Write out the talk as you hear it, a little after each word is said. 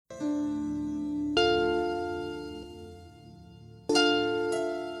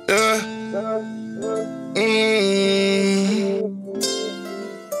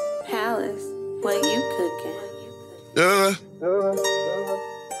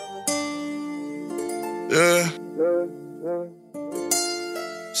Yeah.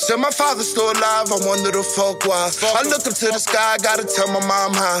 Said my father's still alive, I wonder the fuck why. I look up to the sky, gotta tell my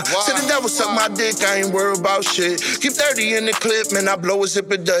mom hi. Said the devil suck my dick, I ain't worried about shit. Keep 30 in the clip, man, I blow a zip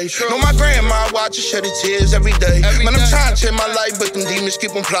a day. Know my grandma watch her shed her tears every day. Man, I'm trying to change my life, but them demons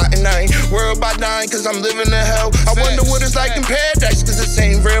keep on plotting. I ain't worried about dying, cause I'm living in hell. I wonder what it's like in paradise, cause it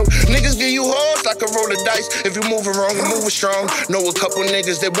ain't real. Niggas give you hoes like a roll of dice. If you moving wrong, you moving strong. Know a couple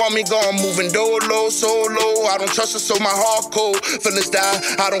niggas that want me gone, moving dolo, solo. I don't trust her, so my heart cold. Feelings die,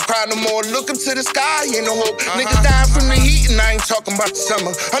 I don't cry no more. Look up to the sky, ain't no hope. Niggas dying from the heat, and I ain't talking about the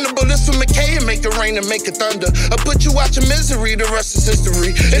summer. 100 bullets from McKay and make it rain and make it thunder. I put you out your misery, the rest is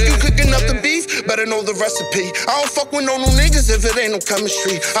history. If you cooking up the beef, better know the recipe. I don't fuck with no new niggas if it ain't no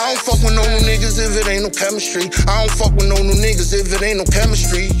chemistry. I don't fuck with no new niggas if it ain't no chemistry. I don't fuck with no new niggas if it ain't no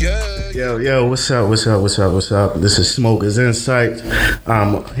chemistry. Yeah. Yo, what's up? This is Smokers Insight.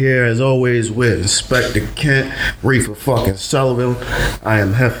 I'm here as always with Inspector Kent, Reefer fucking Sullivan. I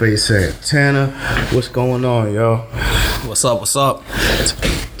am Hefe Santana. What's going on, y'all? What's up? What's up,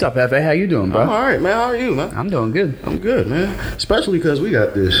 Hefe? How you doing, bro? I'm alright, man. How are you, man? I'm doing good. I'm good, man. Especially because we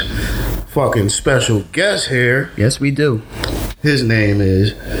got this fucking special guest here. Yes, we do. His name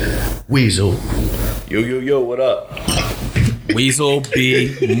is Weezle. Yo, what up?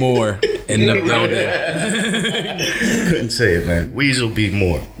 Weezle-B-More in the building. Couldn't say it, man.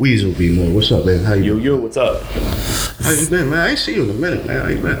 Weezle-B-More. Weezle-B-More. What's up, man? How you doing? Yo, what's up? How you been, man? I ain't seen you in a minute, man. How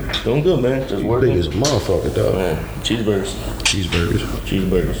you been? Doing good, man. Just working. Big as a motherfucker, dog. Man, cheeseburgers.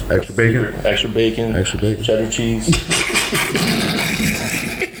 Extra bacon? Extra bacon. Cheddar cheese.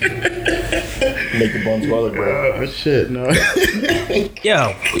 Make the buns smaller, bro. Oh, shit, no.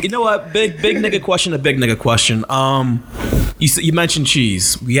 Yo, you know what? Big nigga question. You mentioned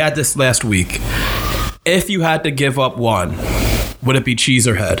cheese. We had this last week. If you had to give up one, would it be cheese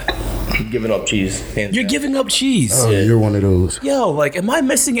or head? Giving up cheese. You're giving up cheese. Oh, you're one of those. Yo, like, am I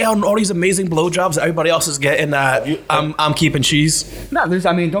missing out on all these amazing blowjobs that everybody else is getting that I'm keeping cheese? No,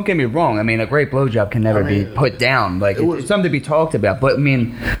 don't get me wrong. I mean, a great blowjob can never be put down. Like, it's something to be talked about. But, I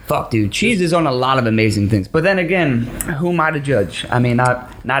mean, fuck, dude. Cheese is on a lot of amazing things. But then again, who am I to judge? I mean,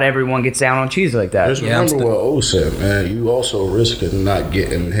 not everyone gets down on cheese like that. Just remember what O said, man. You also risking not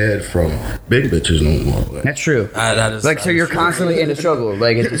getting head from big bitches no more. Like. That's true. So you're constantly in a struggle.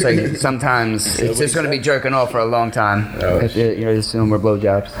 Like, it's just like sometimes it's just going to be jerking off for a long time. If you're just doing more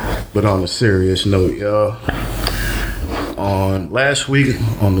blowjobs. But on a serious note, y'all, on last week,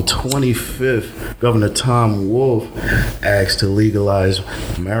 on the 25th, Governor Tom Wolf asked to legalize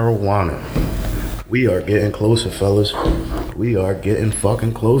marijuana. We are getting closer, fellas. We are getting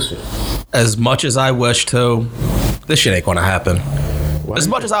fucking closer. As much as I wish to, this shit ain't gonna happen. As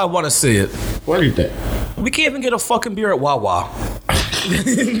much as I want to see it. What do you think? We can't even get a fucking beer at Wawa.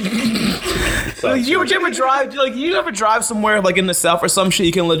 Like, you ever drive somewhere like in the South or some shit?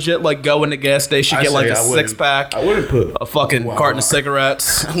 You can legit like go in the gas station, get like a 6-pack. I wouldn't put a fucking carton of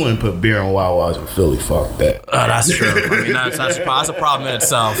cigarettes. I wouldn't put beer in Wawa's in Philly. Fuck that. Oh, that's true. I mean, that's a problem in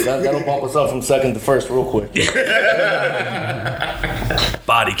itself. That'll bump us up from second to first real quick.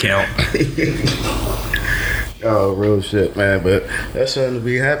 Body count. Oh, real shit, man. But that's something to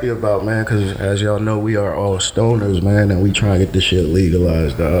be happy about, man, because as y'all know, we are all stoners, man, and we try to get this shit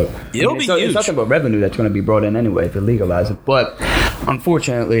legalized, dog. It'll be huge. It's nothing but revenue that's going to be brought in anyway if you legalize it. But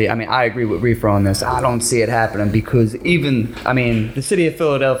unfortunately, I mean, I agree with Reefer on this. I don't see it happening because the city of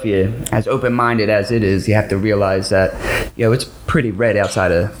Philadelphia, as open-minded as it is, you have to realize that, it's pretty red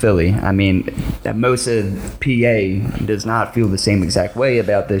outside of Philly. I mean, that most of PA does not feel the same exact way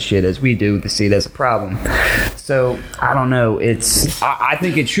about this shit as we do to see it as a problem. So, I don't know. I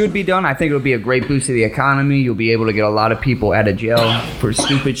think it should be done. I think it'll be a great boost to the economy. You'll be able to get a lot of people out of jail for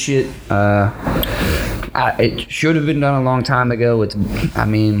stupid shit. It should have been done a long time ago.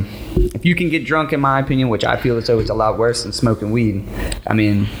 If you can get drunk, in my opinion, which I feel as though it's a lot worse than smoking weed.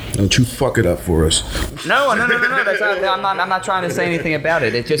 Don't you fuck it up for us. No. That's not, I'm not trying to say anything about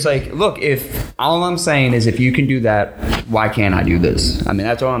it. It's just like, look, if all I'm saying is if you can do that, why can't I do this?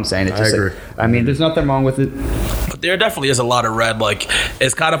 That's all I'm saying. It's just I agree. There's nothing wrong with it. There definitely is a lot of red. Like,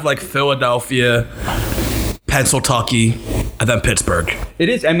 it's kind of like Philadelphia, Pennsylvania, and then Pittsburgh. It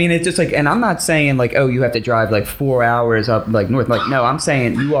is. It's just like, and I'm not saying like, oh, you have to drive like 4 hours up like north. Like, no, I'm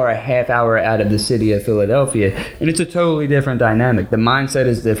saying you are a half hour out of the city of Philadelphia, and it's a totally different dynamic. The mindset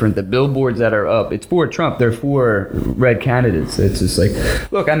is different. The billboards that are up, it's for Trump. They're for red candidates. It's just like,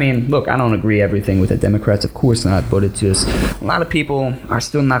 look, I don't agree everything with the Democrats, of course not, but it's just a lot of people are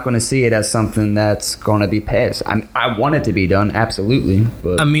still not going to see it as something that's going to be passed. I want it to be done, absolutely.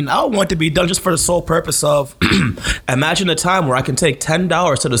 But I want it to be done just for the sole purpose of imagine the time time where I can take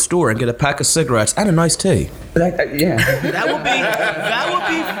 $10 to the store and get a pack of cigarettes and a nice tea. Yeah. That would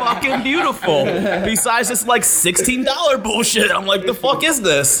be fucking beautiful. Besides this like $16 bullshit. I'm like, the fuck is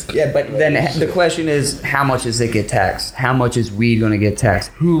this? Yeah, but then the question is, how much does it get taxed? How much is weed going to get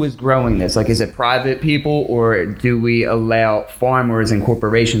taxed? Who is growing this? Like, is it private people, or do we allow farmers and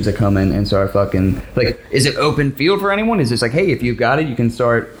corporations to come in and start fucking, like, is it open field for anyone? Is this like, hey, if you got it, you can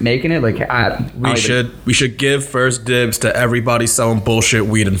start making it? Like, we should give first dibs to everybody selling bullshit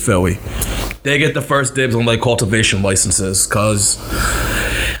weed in Philly. They get the first dibs on like cultivation licenses, cause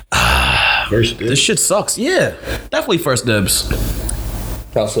this shit sucks. Yeah, definitely first dibs.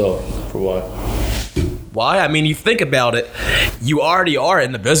 How so? For what? Why? I mean, you think about it, you already are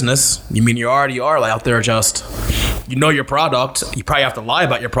in the business. You mean you already are like out there just, you know your product. You probably have to lie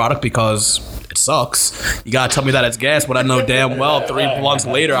about your product because it sucks. You gotta tell me that it's gas, but I know damn well 3 blunts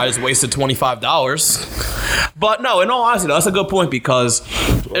later I just wasted $25. But no, in all honesty, that's a good point, because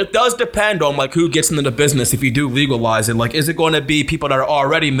it does depend on like who gets into the business. If you do legalize it, like, is it going to be people that are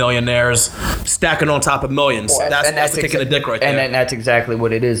already millionaires stacking on top of millions? That's kicking a dick right there. And that's exactly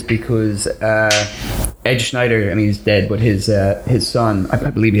what it is, because Ed Schneider, I mean, he's dead, but his son, I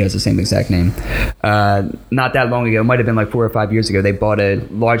believe he has the same exact name. Not that long ago, it might have been like 4 or 5 years ago, they bought a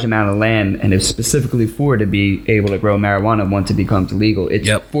large amount of land, and it's specifically for to be able to grow marijuana once it becomes legal. It's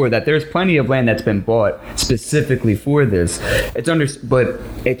for that. There's plenty of land that's been bought specifically for this. But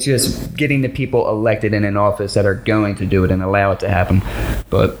it's just getting the people elected in an office that are going to do it and allow it to happen.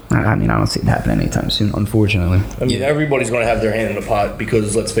 But I mean, I don't see it happening anytime soon, unfortunately. I mean, everybody's going to have their hand in the pot,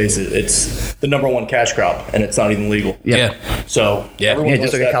 because let's face it, it's the number one cash crop, and it's not even legal. Yeah. So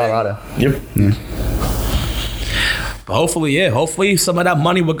just like in Colorado. Yep. Yeah. But hopefully some of that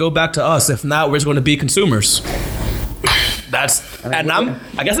money will go back to us. If not, we're just going to be consumers. I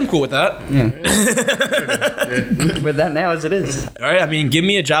guess I'm cool with that. Yeah. With that now as it is. All right. I mean, give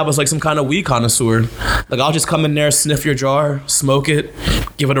me a job as like some kind of weed connoisseur. Like, I'll just come in there, sniff your jar, smoke it,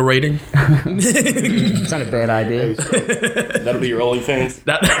 give it a rating. It's not a bad idea. That'll be your OnlyFans.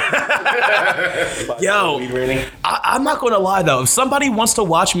 Yo, I'm not going to lie though. If somebody wants to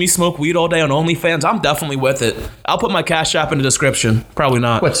watch me smoke weed all day on OnlyFans, I'm definitely with it. I'll put my Cash App in the description. Probably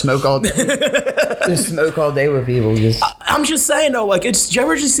not. What, smoke all day? Just smoke all day with people. I'm just saying though, like, do you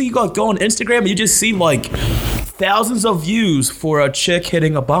ever just see like go on Instagram and you just see like thousands of views for a chick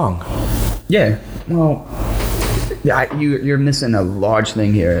hitting a bong? Yeah. Well, you're missing a large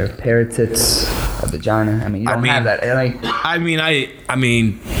thing here. A pair of tits, a vagina. I mean, you don't have that. I mean, I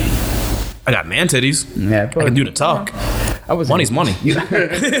got man titties. Yeah, I can do the talk. Money's money.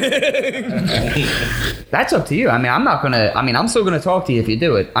 That's up to you. I mean, I'm still gonna talk to you if you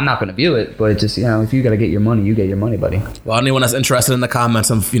do it. I'm not gonna view it, but just, if you gotta get your money, you get your money, buddy. Well, anyone that's interested in the comments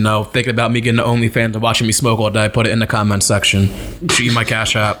of, thinking about me getting the OnlyFans and watching me smoke all day, put it in the comment section. Shoot you my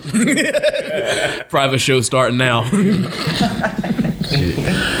Cash App. Private show starting now.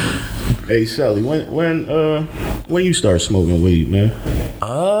 Hey Sally, when you start smoking weed, man?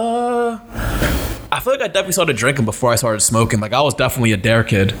 I feel like I definitely started drinking before I started smoking. Like, I was definitely a dare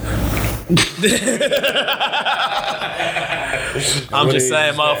kid. I'm just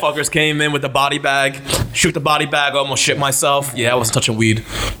saying, motherfuckers came in with the body bag, shook the body bag, almost shit myself. Yeah, I wasn't touching weed.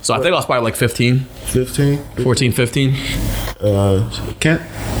 So I think I was probably like 15. 14, 15. Kent?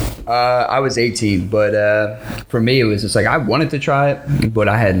 I was 18, but for me, it was just like, I wanted to try it, but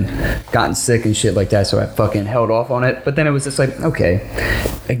I had gotten sick and shit like that, so I fucking held off on it. But then it was just like, okay,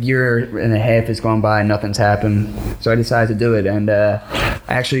 a year and a half has gone by, nothing's happened, so I decided to do it. And I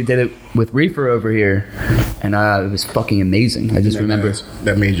actually did it with Reefer over here, and it was fucking amazing. I just remember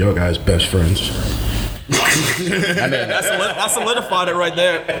that made your guys best friends. I mean, that solidified it right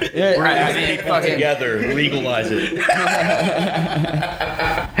there. Yeah, I mean, fucking together, legalize it.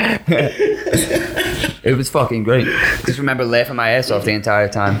 It was fucking great. Just remember laughing my ass off the entire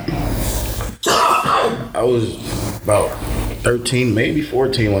time. I was about 13, maybe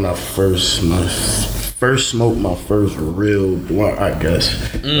 14 when I first smoked my first real blunt, I guess.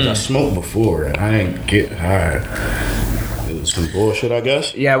 I smoked before and I didn't get high. Some bullshit, I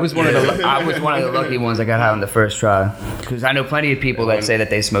guess. Yeah, I was one of the lucky ones that got high on the first try. Because I know plenty of people that say that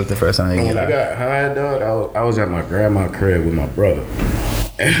they smoked the first time they get high. When I got high, dog, I was at my grandma's crib with my brother.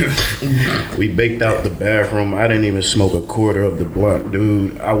 And we baked out the bathroom. I didn't even smoke a quarter of the blunt,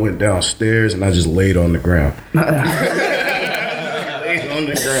 dude. I went downstairs and I just laid on the ground. on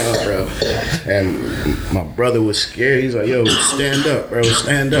the ground, bro. And my brother was scared. He's like, yo, stand up, bro,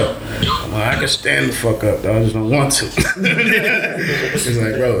 stand up. I'm like, I can stand the fuck up, though. I just don't want to. He's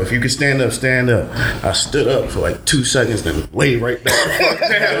like, bro, if you can stand up, stand up. I stood up for like 2 seconds, then lay right back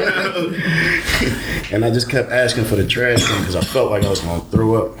down. And I just kept asking for the trash can because I felt like I was going to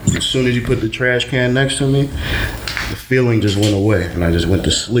throw up. As soon as you put the trash can next to me, the feeling just went away, and I just went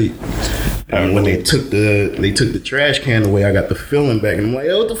to sleep. And when they took the trash can away, I got the feeling back, and I'm like,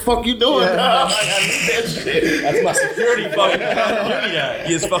 yo, what the fuck you doing? Yeah. That's my security fucking. Yeah,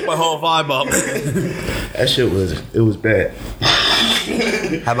 you just fucked my whole vibe up. That shit was bad.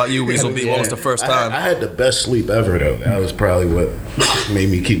 How about you, Weezle-B? What was the first time? I had the best sleep ever, though. That was probably what made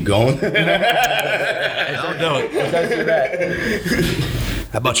me keep going. Don't do it.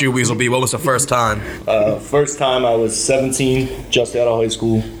 How about you, Weezle-B? What was the first time? First time I was 17, just out of high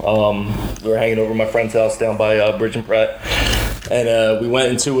school. We were hanging over at my friend's house down by Bridge and Pratt. And we went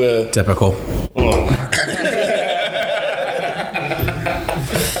into a... Typical.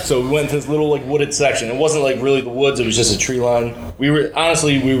 So we went into this little like wooded section. It wasn't like really the woods, it was just a tree line.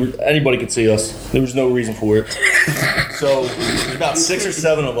 Anybody could see us. There was no reason for it. So there's about 6 or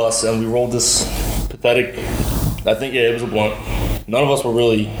 7 of us, and we rolled this pathetic, I think, yeah, it was a blunt. None of us were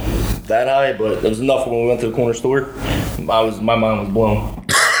really that high, but it was enough when we went to the corner store. My mind was blown.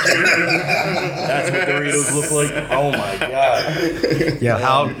 That's what Doritos look like. Oh my god. Yeah,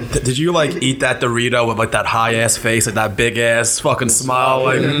 how did you like eat that Dorito with like that high ass face and that big ass fucking smile?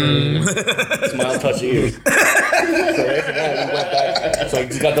 Like, Smile, touch ears. So after that, we went back. So I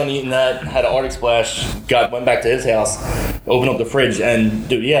just got done eating that, had an Arctic Splash, went back to his house, opened up the fridge, and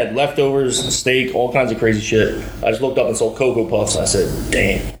dude, he had leftovers, steak, all kinds of crazy shit. I just looked up and saw Cocoa Puffs. I said,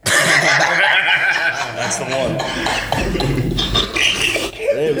 damn. That's the one.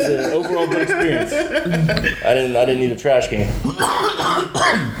 It was an overall good experience. I didn't need a trash can.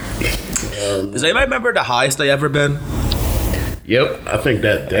 Does anybody remember the highest they ever been? Yep, I think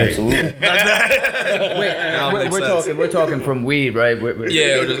that day. Absolutely. Wait, we're talking from weed, right?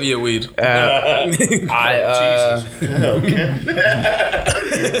 Yeah, weed.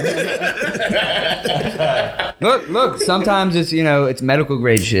 Look. Sometimes it's medical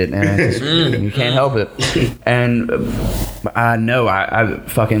grade shit, and you can't help it. And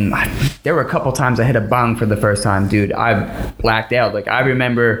there were a couple times I hit a bong for the first time, dude. I blacked out. Like I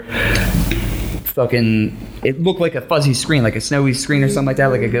remember. It looked like a fuzzy screen, like a snowy screen or something like that,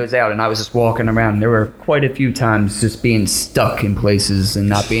 like it goes out, and I was just walking around. There were quite a few times just being stuck in places and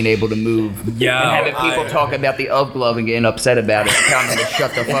not being able to move. Yeah, and having people talk about the UGG glove and getting upset about it, telling them to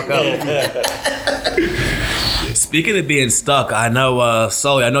shut the fuck up. Speaking of being stuck, I know,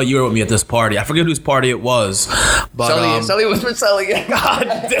 Sully, I know you were with me at this party. I forget whose party it was. But, Sully was with Sully. God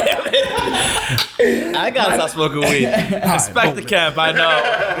damn it. I gotta stop smoking weed. Inspector Kemp, I know.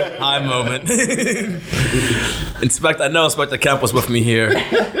 High moment. Inspector Kemp was with me here.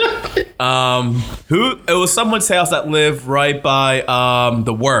 It was someone's house that lived right by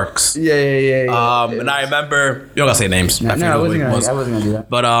the works. Yeah. And I remember, you don't gotta say names. I wasn't gonna do that.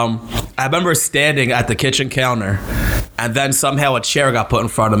 But I remember standing at the kitchen counter, and then somehow a chair got put in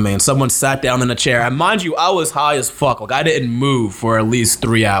front of me, and someone sat down in the chair. And mind you, I was high as fuck. Like, I didn't move for at least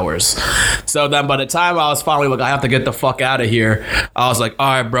 3 hours. So then by the time I was finally like, I have to get the fuck out of here, I was like, all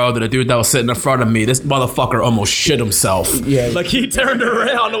right, bro, the dude that was sitting in front of me, this motherfucker almost shit himself. Yeah. Like, he turned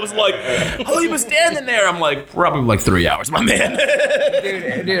around and was like, oh, he was standing there. I'm like, probably like 3 hours, my man.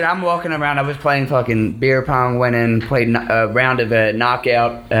 Dude, I'm walking around. I was playing fucking beer pong, went in, played a round of a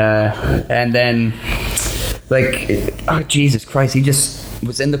knockout, and then, oh, Jesus Christ, he just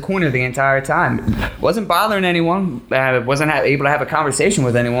was in the corner the entire time. Wasn't bothering anyone. Wasn't able to have a conversation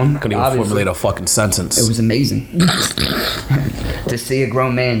with anyone. Couldn't even formulate a fucking sentence. It was amazing. To see a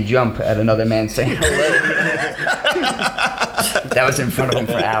grown man jump at another man saying hello. That was in front of him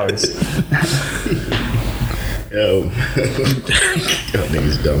for hours. Yo. Yo,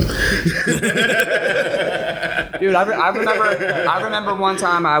 niggas dumb. Dude, I remember one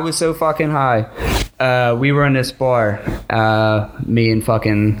time I was so fucking high. We were in this bar, me and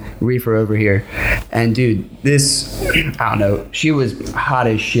fucking Reefer over here, and dude, I don't know, she was hot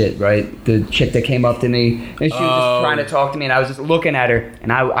as shit, right? The chick that came up to me, and she was just trying to talk to me, and I was just looking at her,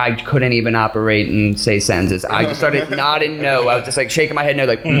 and I couldn't even operate and say sentences. I just started nodding no. I was just like shaking my head no,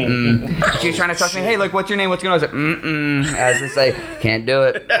 like She was trying to talk to me, hey, like, what's your name? What's going on? I was like as to say, can't do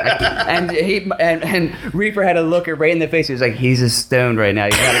it. And Reefer had to look her right in the face. He was like, he's just stoned right now.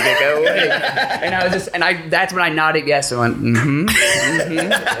 You gotta go away. And I was That's when I nodded yes. I went,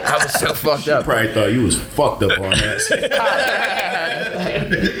 I was so fucked up. Probably thought you was fucked up on that.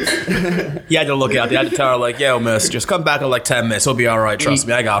 You had to look out. You had to tell her like, "Yo, miss, just come back in like 10 minutes. He'll be all right. Trust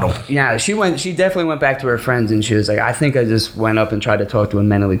me, I got him." Yeah, she definitely went back to her friends, and she was like, "I think I just went up and tried to talk to a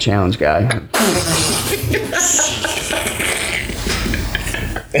mentally challenged guy."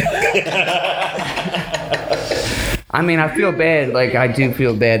 I mean, I feel bad. Like, I do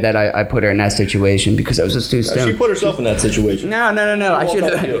feel bad that I put her in that situation because I was just too stoned. She put herself in that situation. No. I should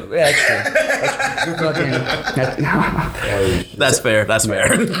have. Yeah, that's true. That's fair. That's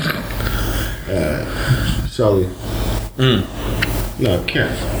fair. Sully. No,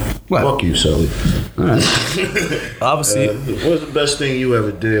 Karen. What? Fuck you, Sully. Obviously. What's the best thing you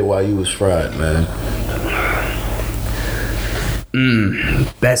ever did while you was fried, man?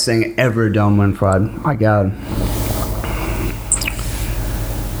 Best thing ever done when fried. My God.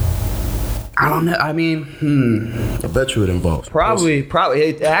 I don't know. I mean, I bet you it involves. Probably.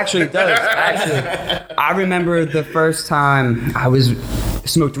 It actually does. I remember the first time I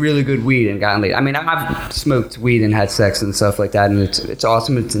smoked really good weed and gotten laid. I mean, I've smoked weed and had sex and stuff like that, and it's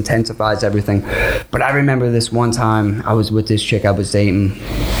awesome. It intensifies everything. But I remember this one time I was with this chick I was dating.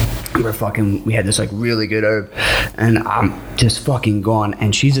 We had this like really good herb, and I'm just fucking gone,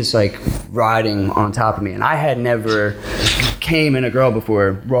 and she's just like riding on top of me, and I had never came in a girl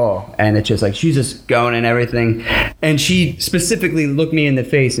before raw, and it's just like she's just going and everything, and she specifically looked me in the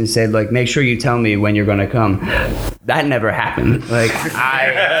face and said like, make sure you tell me when you're gonna come. That never happened. Like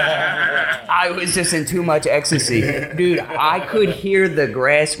I was just in too much ecstasy, dude. I could hear the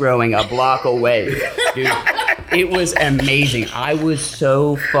grass growing a block away, dude. It was amazing. I was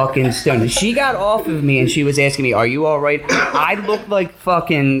so fucking stoned. She got off of me and she was asking me, "Are you all right?" I looked like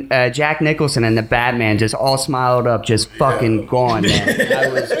fucking Jack Nicholson and the Batman, just all smiled up, just fucking gone, man. I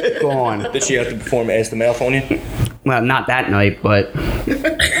was gone. Did she have to perform ass to mouth on you? Well, not that night, but.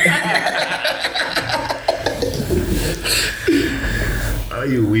 Are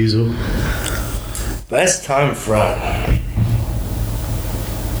you Weezle? Best time fried.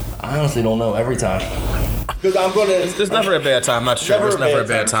 I honestly don't know every time. Because I'm gonna. There's never a bad time. That's true. There's never a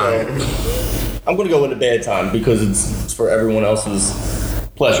bad time. So I'm gonna go with a bad time because it's for everyone else's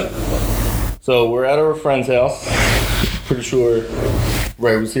pleasure. So we're at our friend's house. Pretty sure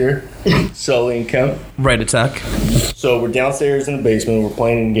Ray was here. Sully and Kemp. Right attack. So we're downstairs in the basement. We're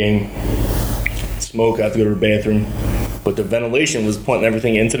playing a game. Smoke. I have to go to the bathroom. But the ventilation was putting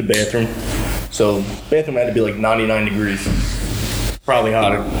everything into the bathroom. So the bathroom had to be like 99 degrees. Probably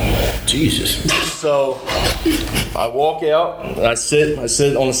hotter. Jesus. So I walk out, and I sit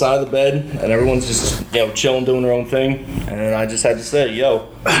on the side of the bed, and everyone's just, chilling, doing their own thing. And I just had to say, "Yo,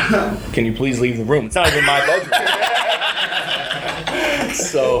 can you please leave the room?" It's not even my bedroom.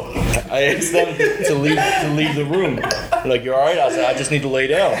 So I asked them to leave the room. They're like, "You all right?" I said, "I just need to lay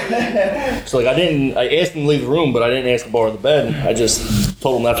down." So I asked them to leave the room, but I didn't ask to borrow the bed. I just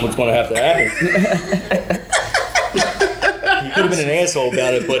told them that's what's going to have to happen. He could have been an asshole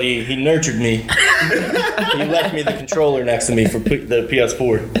about it, but he nurtured me. He left me the controller next to me for the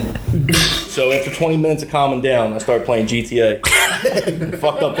PS4. So after 20 minutes of calming down, I started playing GTA. The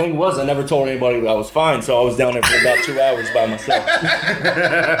fucked up thing was I never told anybody I was fine, so I was down there for about 2 hours by myself.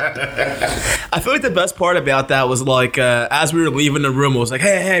 I feel like the best part about that was like, as we were leaving the room, it was like,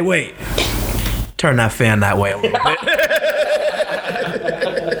 hey, wait. Turn that fan that way a little bit.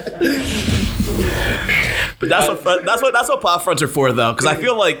 But that's what pop fronts are for, though, because I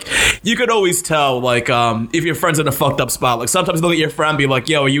feel like you could always tell, like, if your friend's in a fucked up spot. Like, sometimes you look at your friend and be like,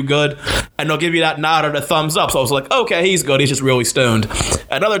 "Yo, are you good?" And they'll give you that nod or the thumbs up. So I was like, "Okay, he's good. He's just really stoned."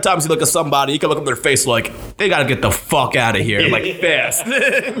 And other times you look at somebody, you can look at their face like, they gotta get the fuck out of here, like fast.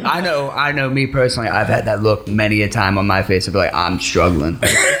 I know. Me personally, I've had that look many a time on my face. I'll be like, I'm struggling.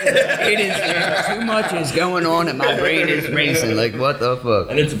 It is too much is going on, and my brain is racing. Like, what the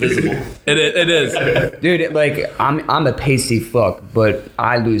fuck? And it's visible. It is, dude. Like, I'm a pasty fuck, but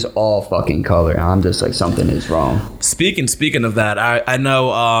I lose all fucking color. I'm just like, something is wrong. Speaking of that, I know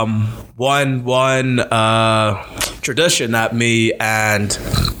one tradition that me and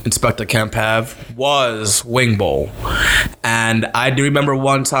Inspector Kemp have was Wing Bowl. And I do remember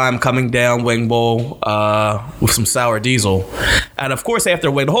one time coming down Wing Bowl with some sour diesel. And of course,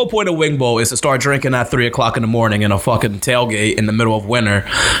 after Wing, the whole point of Wing Bowl is to start drinking at 3 o'clock in the morning in a fucking tailgate in the middle of winter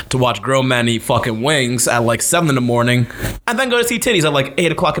to watch grown men eat fucking wings at like 7 in the morning and then go to see titties at like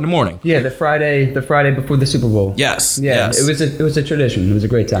 8 o'clock in the morning. Yeah, the Friday before the Super Bowl. Yes. Yeah, yes. It was a tradition. It was a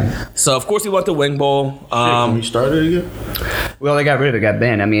great time. So of course we went to Wing Bowl. Can we start it again? Well, they got rid of it, got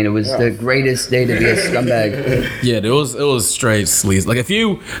banned. I mean, it was the greatest day to be a scumbag. Yeah, it was straight sleaze. Like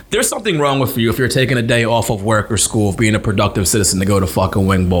there's something wrong with you if you're taking a day off of work or school, being a productive citizen to go to fucking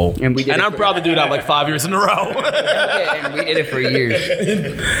Wing Bowl. And I'm proud to do that like 5 years in a row. Yeah, and we did it for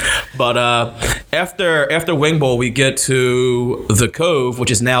years. But after Wing Bowl, we get to the Cove, which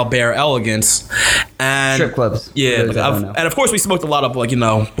is now Bare Elegance, and strip clubs. Yeah, and of course we smoked a lot of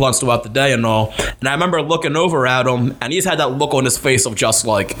blunts throughout the day and all. And I remember looking over at him, and he just had that look on his face of just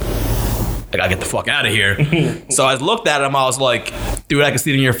like, I gotta get the fuck out of here. So I looked at him, I was like, dude, I can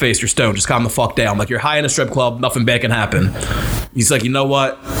see it in your face, you're stoned, just calm the fuck down. Like, you're high in a strip club, nothing bad can happen. He's like, you know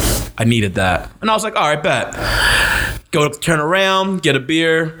what? I needed that. And I was like, all right, bet. Go turn around, get a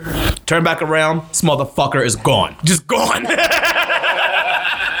beer, turn back around, this motherfucker is gone. Just gone.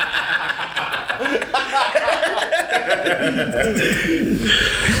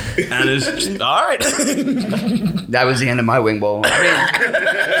 And it's just, all right. That was the end of my Wing Bowl. I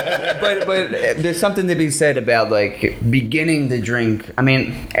mean, but there's something to be said about like beginning to drink. I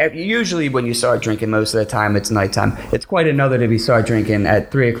mean, usually when you start drinking, most of the time it's nighttime. It's quite another to be start drinking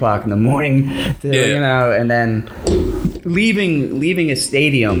at 3:00 in the morning, and then leaving a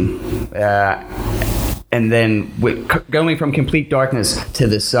stadium. And then going from complete darkness to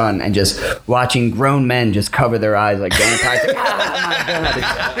the sun and just watching grown men just cover their eyes like vampires. Like, my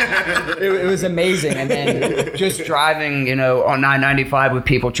God. It was amazing. And then just driving, on 995 with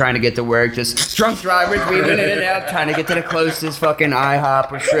people trying to get to work, just drunk drivers weaving in and out, trying to get to the closest fucking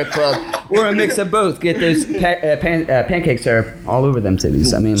IHOP or strip club, or a mix of both. Get those pancake syrup all over them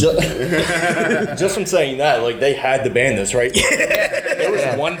titties. I mean, just from saying that, like, they had to ban this, right? There was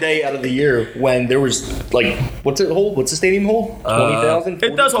one day out of the year when there was, like, what's the stadium hold? 20,000?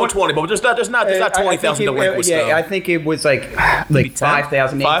 It does hold 20, but there's not 20,000 delinquents. Yeah, I think it was like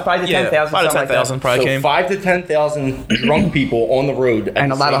 5,000, 5 to 10,000. 5 to 10,000 probably came. 5 to 10,000 drunk people on the road,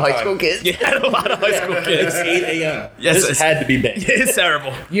 and a lot of high school kids. Yeah, a lot of high school kids. It's 8 a.m. Yes, this had to be banned. It's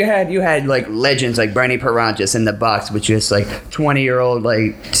terrible. You had like legends like Bernie Paranchis in the box with just like 20-year-old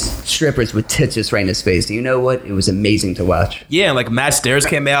like strippers with tits just right in his face. You know what? It was amazing to watch. Yeah, and like Matt Stairs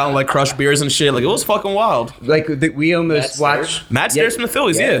came out and like crushed beers and shit. Like, it was fucking wild. Like we almost watched Matt Stairs from the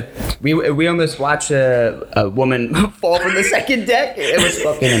Phillies. Yeah. We almost watched a woman fall from the second deck. It was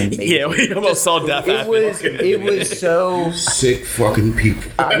fucking amazing. Yeah, we almost saw death. It was so sick fucking people.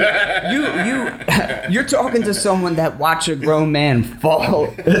 You're talking to someone that watched a grown man fall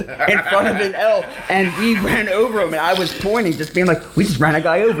in front of an L, and we ran over him, and I was pointing, just being like, we just ran a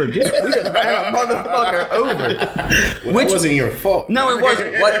guy over. We just ran a motherfucker over. Which wasn't your fault. No, it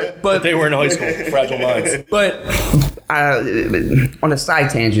wasn't. But they were in high school. Fragile minds. But on a side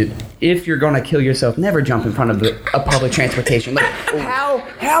tangent, if you're gonna kill yourself, never jump in front of a public transportation. Like, how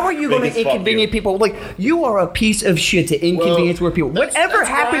are you gonna inconvenience people? Like, you are a piece of shit to inconvenience people. Whatever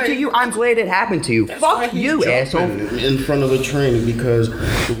happened to you, I'm glad it happened to you. Fuck you, asshole. In front of the train because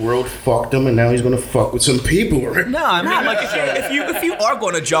the world fucked him, and now he's gonna fuck with some people. Right? No, I mean, like, if you are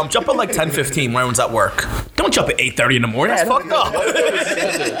going to jump at like 10:15 when everyone's at work. Don't jump at 8:30 in the morning. That's fucked up. What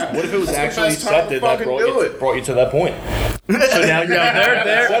if it was actually accepted that brought you to that point? So now you're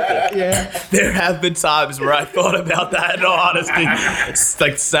there have been times where I thought about that, in all honesty. It's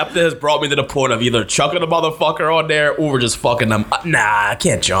like SEPTA has brought me to the point of either chucking a motherfucker on there or just fucking them. Nah, I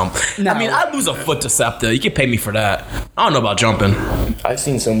can't jump. No. I mean, I'd lose a foot to SEPTA. You can pay me for that. I don't know about jumping. I've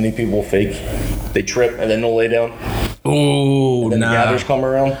seen so many people fake. They trip and then they'll lay down. Ooh, and then the gathers come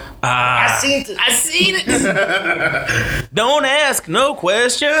around. I seen it. Don't ask no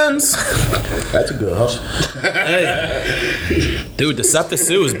questions. That's a good hustle. Hey. Dude, the SEPTA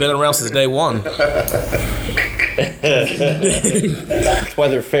Sue has been around since day one. That's why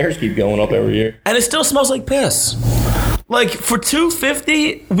their fares keep going up every year. And it still smells like piss. Like, for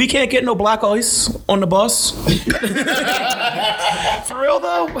 $2.50, we can't get no black ice on the bus. For real,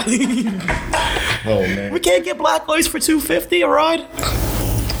 though? Oh, man. We can't get black ice for $2.50 a ride?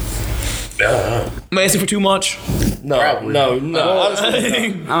 Am I asking for too much? No.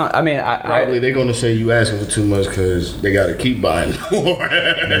 Honestly, no. I mean, probably they're gonna say you asking for too much because they gotta keep buying more.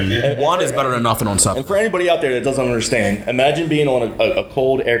 One is better than nothing on something. And for anybody out there that doesn't understand, imagine being on a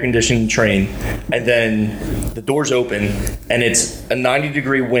cold, air-conditioned train, and then the doors open, and it's a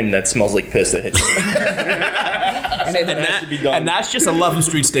 90-degree wind that smells like piss that hits you. And that's just 11th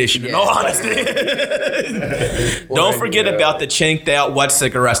Street Station, in all honesty. Don't forget about the chanked out wet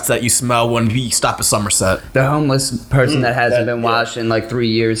cigarettes that you smell when you stop at Somerset. The homeless person that hasn't been washed in like 3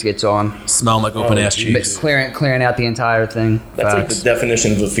 years gets on. Smell like open ass cheeks. Clearing out the entire thing. That's like the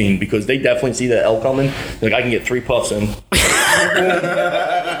definition of a fiend, because they definitely see that L coming. Like, I can get 3 puffs in.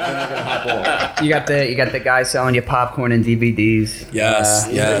 Boom. You got the guy selling you popcorn and DVDs. Yes,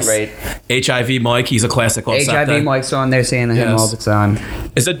 yes. Great. HIV Mike, he's a classic on Saturday. HIV Mike's on there saying him all the time.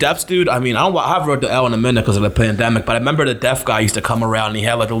 Is it Deaf's dude? I mean, I haven't wrote the L in a minute because of the pandemic, but I remember the deaf guy used to come around and he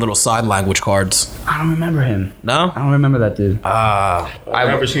had like the little sign language cards. I don't remember him. No? I don't remember that dude. I've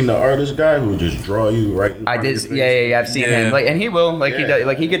never seen the artist guy who would just draw you right in I front did. of your face. Yeah. I've seen him. Like, and he will. Like he does.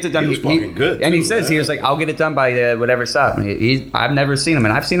 Like he gets it done. He was fucking good, And he too, says man. he was like, "I'll get it done by whatever stop." I've never seen him,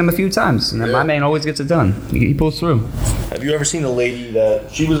 and I've seen him a few times. And my man always gets it done. He pulls through. Have you ever seen a lady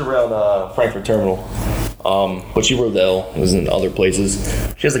that she was around Frankfurt Terminal, but she rode the L. It was in other places.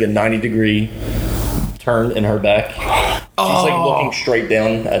 She has like a 90-degree turn in her back. She's like looking straight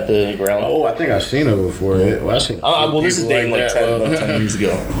down at the ground. Oh, I think I've seen her before. Well, I've seen Well, this is dating like 10 years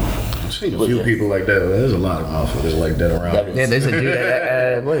ago. I've seen a few people like that. There's a lot of motherfuckers like that around. Yeah, there's a dude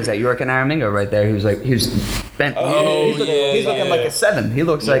at what is that? York and Aramingo right there. He was bent. He's looking like a 7. He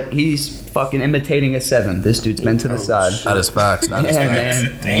looks like he's fucking imitating a 7. This dude's bent to the side. That is facts. That is facts.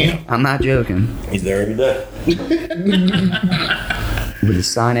 Man. Damn. I'm not joking. He's there every day. With his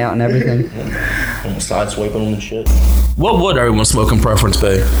sign out and everything. Side swiping him and shit. What would everyone's smoking preference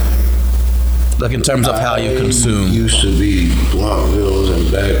be? Like in terms of how you consume. Used to be Bluntvilles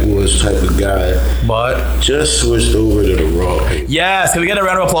and backwoods type of guy. But Just switched over to the raw paper. yes, can we get a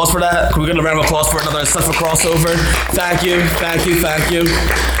round of applause for that? Can we get a round of applause for another Suffer crossover? Thank you.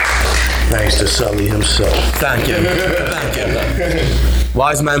 Thanks to Sully himself. Thank you.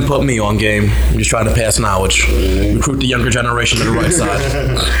 Wise men put me on game. I'm just trying to pass knowledge. Recruit the younger generation to the right side.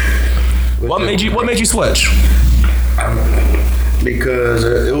 What made you switch? Because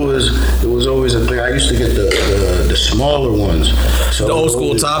it was always a thing. I used to get the smaller ones. So The old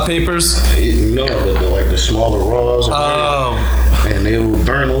school top papers? No, the smaller raws. And they would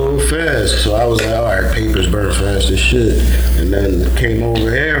burn a little fast. So I was like, all right, papers burn fast as shit. And then came over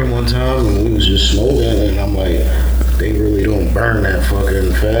here one time and we was just smoking and I'm like, they really don't burn that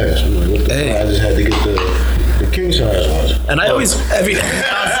fucking fast. I'm like, what the fuck? I just had to get the king size ones. And I always, I was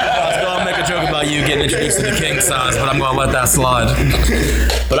gonna make a joke about you getting introduced to the king size, but I'm gonna let that slide.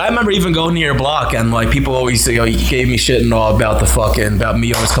 But I remember even going to your block and like people always say, you gave me shit and all about about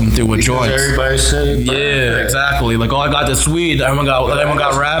me always coming through with joints. Everybody said it. Yeah, exactly. Like, I got this weed. Everyone got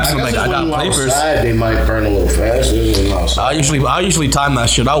wraps. I'm like, I got papers. Outside, they might burn a little faster. I usually time that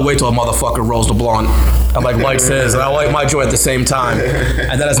shit. I'll wait till a motherfucker rolls the blunt. I'm like Mike says, and I light my joint at the same time.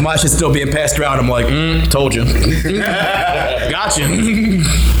 And then as my shit's still being passed around, I'm like, told you. Gotcha.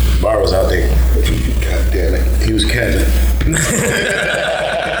 Bar was out there. God damn it. He was capping.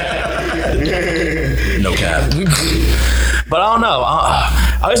 No cap. But I don't know.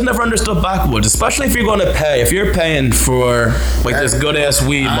 I just never understood backwoods, especially if you're going to pay. If you're paying for like this good ass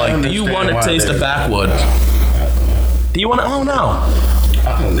weed, like, do you want to taste the backwood? Do you want to? I don't know.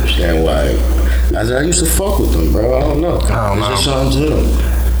 I don't understand why. I used to fuck with them, bro. I don't know. It's just something to them.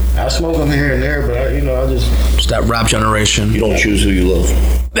 I smoke them here and there, but I just that rap generation. You don't choose who you love.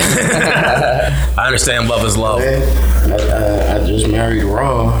 I understand love is love. I just married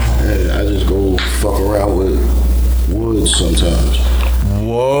raw, and I just go fuck around with woods sometimes.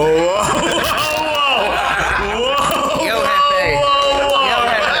 Whoa.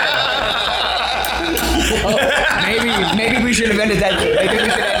 Maybe we should have ended that. Maybe we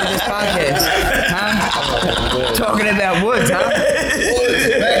should have ended this podcast. Huh? Talking about woods, huh?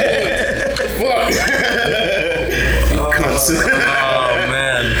 Oh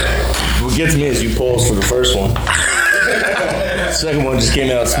man. What gets me is you paused for the first one. The second one just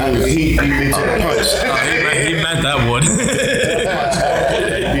came out smooth. He beat me to the punch. He meant that would. He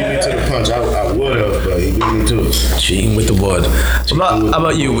beat me to the punch. I would have, but he beat me to it. Cheating with the wood. How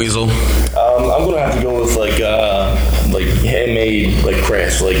about you, Weezle? I'm gonna have to go with like handmade like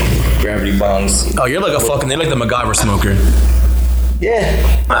crafts, like gravity bonds. Oh, you're like you're like the MacGyver smoker.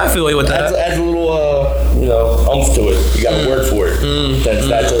 Yeah, I feel you with that. adds a little umph to it. You gotta work for it.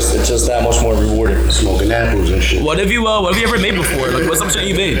 It's just that much more rewarding. Smoking apples and shit. What have you ever made before? Like, what's some shit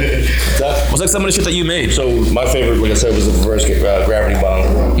you made? What's like some of the shit that you made? So my favorite, like I said, was the reverse gravity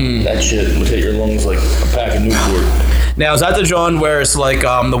bomb. That shit would hit your lungs like a pack of Newport. Now, is that the John where it's like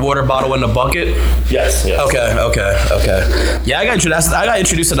the water bottle in the bucket? Yes. Okay. Yeah, I got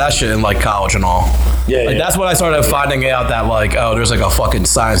introduced to that shit in like college and all. Yeah. That's when I started finding out that like, oh, there's like a fucking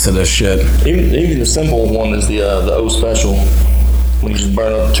science to this shit. Even the simple one is the O special. When you just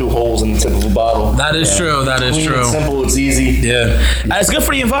burn up 2 holes in the tip of a bottle. That is true. It's simple, it's easy. Yeah. And it's good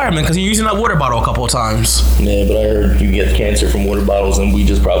for the environment because you're using that water bottle a couple of times. Yeah, but I heard you get cancer from water bottles, and we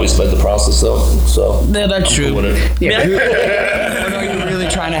just probably sped the process up. So yeah, that's true. Cool with it. Yeah. Are you really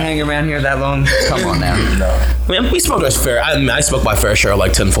trying to hang around here that long? Come on now. No. we smoked our fair. I smoked my fair share of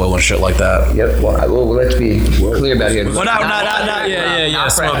like tinfoil and shit like that. Yep. Well, let's be clear about it. Well, not yeah.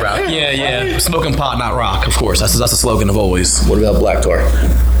 Smoke rock. Yeah. Smoking pot, not rock. Of course, that's the slogan of always. What about black tar?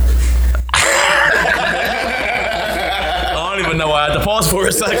 I don't even know why I had to pause for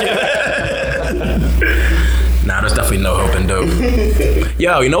a second. Nah, there's definitely no hope in dope.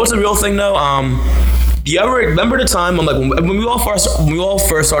 Yo, you know what's the real thing though? Do you ever remember the time when we all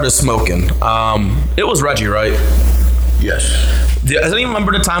first started smoking? It was Reggie, right? Yes. Does anyone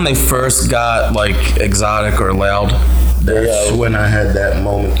remember the time they first got like exotic or loud? That's when I had that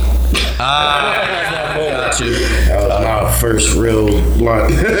moment. Got you. That was my first real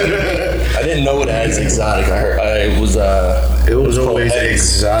blunt. I didn't know it as exotic. I heard it was always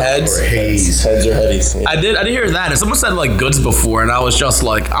exotic or haze. Heads or headies. Yeah. I did hear that, and someone said like goods before, and I was just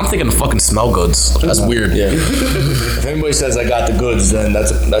like, I'm thinking of fucking smell goods. That's weird. Yeah. If anybody says I got the goods, then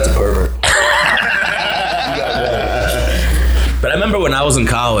that's a pervert. But I remember when I was in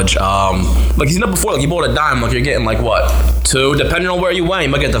college, like before, like you bought a dime, like you're getting like what, 2, depending on where you went. You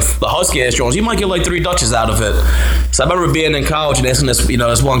might get the husky ass Jones. You might get like 3 Dutches out of it. So I remember being in college and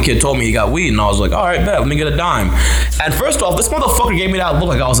this one kid told me he got weed, and I was like, all right, bet, let me get a dime. And first off, this motherfucker gave me that look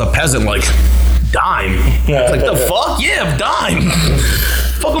like I was a peasant, like dime. Like the fuck, yeah, dime.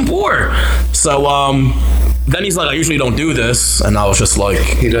 Fucking poor. So then he's like, I usually don't do this, and I was just like,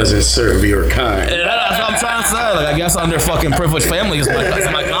 he doesn't serve your kind. Yeah, that's what I'm trying to say. Like, I guess under fucking privileged families, that's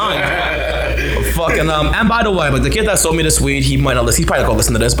my kind. Fucking and by the way, like the kid that sold me this weed, he might not listen. He's probably not gonna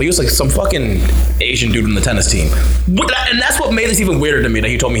listen to this, but he was like some fucking Asian dude on the tennis team, and that's what made this even weirder to me that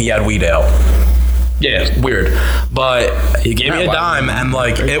he told me he had weed out. Yeah, weird. But he gave me a dime, and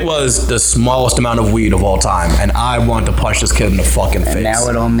like it was the smallest amount of weed of all time, and I wanted to punch this kid in the fucking face. And now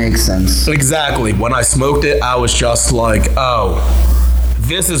it all makes sense. Exactly. When I smoked it, I was just like, oh,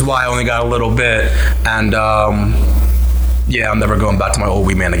 this is why I only got a little bit, and yeah, I'm never going back to my old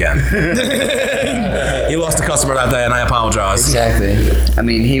weed man again. He lost a customer that day, and I apologize. Exactly. I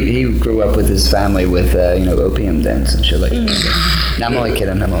mean, he grew up with his family with opium dens and shit like that. No, I'm only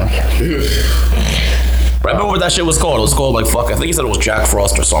kidding. I remember what that shit was called. It was called like fuck. I think he said it was Jack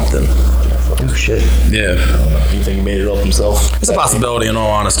Frost or something. Oh shit. Yeah. You think he made it up himself? It's a possibility, in all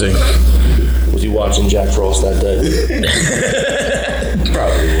honesty. Was he watching Jack Frost that day?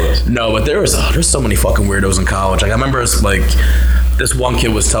 Probably was. No, but there's so many fucking weirdos in college. Like I remember it's like this one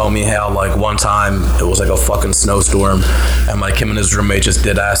kid was telling me how like one time it was like a fucking snowstorm, and like him and his roommate just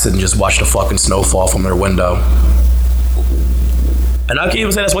did acid and just watched the fucking snow fall from their window. And I can't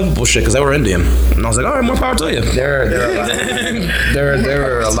even say that's white people shit because they were Indian. And I was like, all right, more power to you. There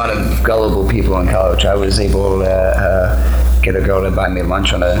were a lot of gullible people in college. I was able to get a girl to buy me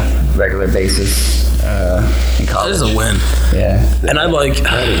lunch on a regular basis in college. That is a win. Yeah. And I like,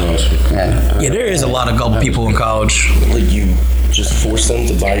 That is awesome. Yeah. yeah, there is a lot of gullible people in college. Like you just forced them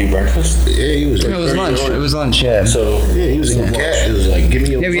to buy you breakfast? Yeah, he was like, It was lunch. It was lunch, yeah. So yeah, he was a cat. It was like, give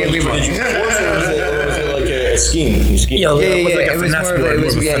me your Yeah, we were. did you force it, or was it like a scheme? You schemed? Yeah, Yeah, like a it was finesse more. word, It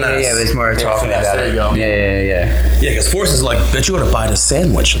was, more of a yeah, finesse. it was more talking finesse, about there it. you go. Yeah. Yeah, because Forrest is like, bitch, you would buy this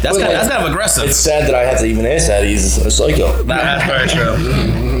sandwich. That's kind of aggressive. It's sad that I have to even ask that. He's a psycho. That's very true.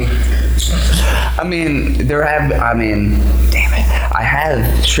 I mean, damn it. I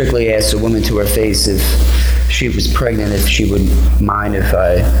have strictly asked a woman to her face if she was pregnant, if she would mind if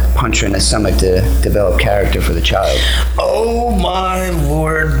I punch her in the stomach to develop character for the child. Oh my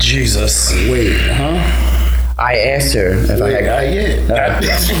Lord Jesus. Wait, huh? I asked her if I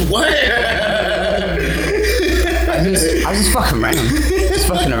had. What? I was just fucking around. Just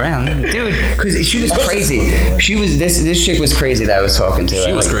fucking around. Dude, because she was crazy. She was, this chick was crazy that I was talking to.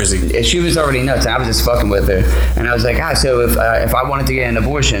 She was crazy. She was already nuts. I was just fucking with her. And I was like, so if I wanted to get an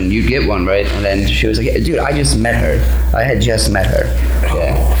abortion, you'd get one, right? And then she was like, dude, I just met her. I had just met her.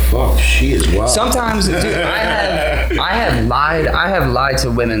 Yeah. Oh, fuck, she is wild. Sometimes, dude, I have lied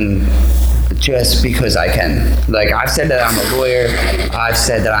to women just because I can. Like, I've said that I'm a lawyer. I've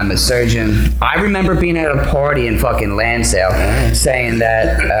said that I'm a surgeon. I remember being at a party in fucking Lansdale saying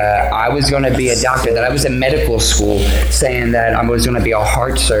that I was going to be a doctor, that I was in medical school, saying that I was going to be a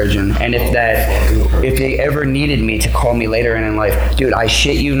heart surgeon, and if they ever needed me to call me later in life, dude, I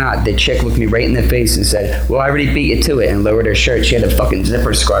shit you not, the chick looked me right in the face and said, well, I already beat you to it, and lowered her shirt. She had a fucking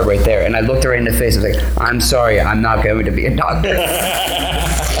zipper scar right there, and I looked her right in the face and was like, I'm sorry, I'm not going to be a doctor.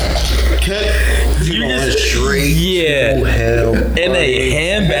 You just straight Yeah. to hell. In a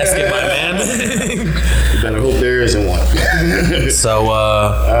handbasket, my man. You better hope there isn't one. So,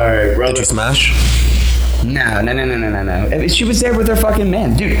 All right, brother. did you smash? No. She was there with her fucking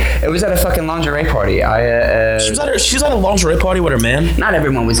man, dude. It was at a fucking lingerie party. She was at a lingerie party with her man. Not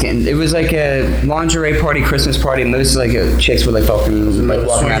everyone was getting. It was like a lingerie party, Christmas party. Most like chicks were like fucking like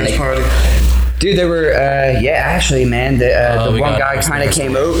walking around. Party. Dude, there were, actually, man, the one guy kind of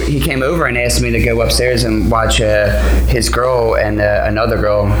came over. He came over and asked me to go upstairs and watch his girl and another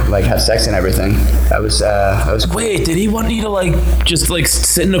girl like have sex and everything. I was. Wait, did he want you to like just like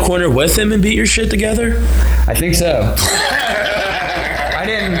sit in the corner with him and beat your shit together? I think so. I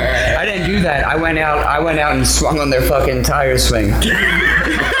didn't do that. I went out and swung on their fucking tire swing.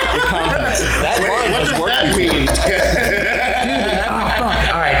 That line was working.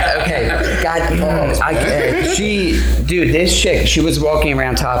 This chick, she was walking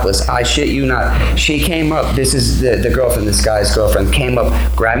around topless. I shit you not. She came up, this is the girlfriend, this guy's girlfriend, came up,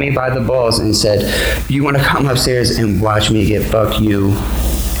 grabbed me by the balls and said, "You want to come upstairs and watch me get fuck you?"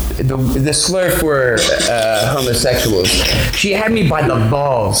 The slur for homosexuals. She had me by the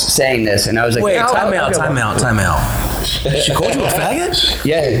balls saying this, and I was like, wait, time out. She called you a faggot?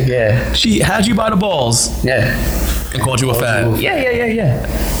 Yeah. She had you by the balls? Yeah. And called you a fag? Yeah.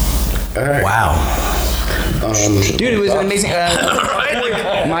 All right. Wow. Dude, it was amazing.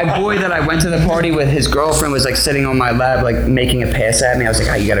 My boy that I went to the party with, his girlfriend was like sitting on my lap, like making a pass at me. I was like,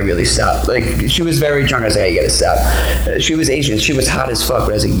 "Oh, you gotta really stop." Like, she was very drunk. I was like, "Oh, you gotta stop." She was Asian. She was hot as fuck.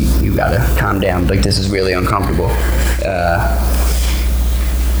 But I was like, "You gotta calm down. Like, this is really uncomfortable."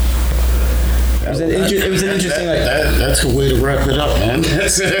 It was an interesting. That's a way to wrap it up, man.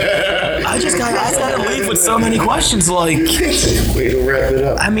 I gotta leave with so many questions. Like, way to wrap it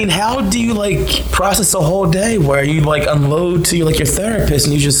up. I mean, how do you like process a whole day where you like unload to your therapist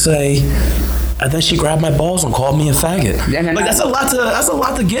and you just say, and then she grabbed my balls and called me a faggot? Like, that's a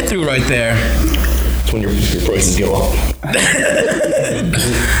lot to get through right there. That's when your prices go up.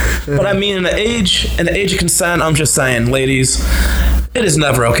 But I mean, in the age of consent, I'm just saying, ladies, it is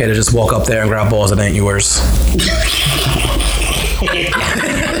never okay to just walk up there and grab balls that ain't yours.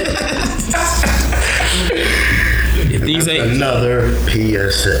 If these ain't another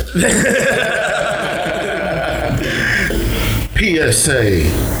PSA. PSA,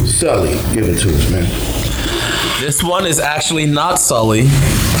 Sully, give it to us, man. This one is actually not Sully.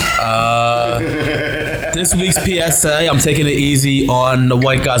 This week's PSA, I'm taking it easy on the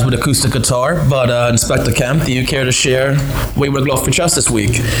white guys with acoustic guitar, but Inspector Kemp, do you care to share what you would love for chest this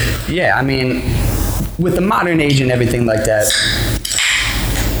week? Yeah, I mean, with the modern age and everything like that,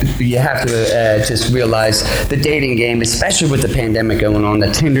 you have to just realize the dating game, especially with the pandemic going on,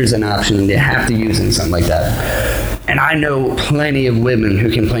 that Tinder's an option and you have to use it and something like that. And I know plenty of women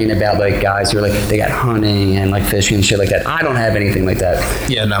who complain about like guys who are like, they got hunting and like fishing and shit like that. I don't have anything like that.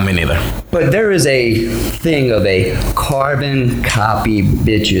 Yeah, not me neither. But there is a thing of a carbon copy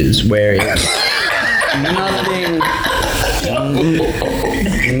bitches where nothing.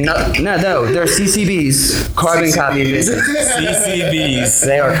 No, they're CCBs, carbon copy bitches. CCBs.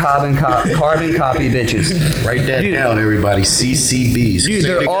 They are carbon copy bitches. Write that down, everybody. CCBs. Dude,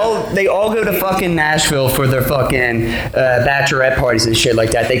 they all go to fucking Nashville for their fucking bachelorette parties and shit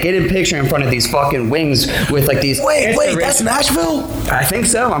like that. They get a picture in front of these fucking wings with like these. Wait, that's Nashville? I think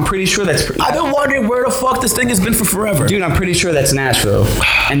so. I'm pretty sure that's. I've been wondering where the fuck this thing has been for forever. Dude, I'm pretty sure that's Nashville.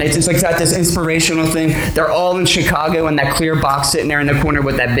 And it's just like got this inspirational thing. They're all in Chicago in that clear box sitting there in the corner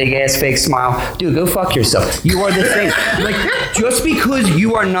with that big ass fake smile. Dude, go fuck yourself. You are the thing. Like, just because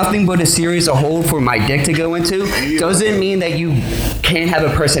you are nothing but a series of hole for my dick to go into doesn't mean that you can't have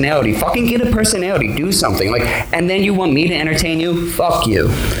a personality. Fucking get a personality. Do something. Like, and then you want me to entertain you? Fuck you.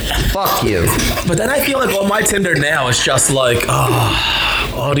 Fuck you. But then I feel like on my Tinder now it's just like,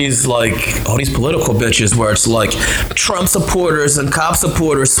 all these political bitches where it's like Trump supporters and cop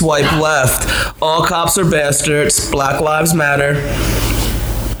supporters swipe left. All cops are bastards. Black Lives Matter.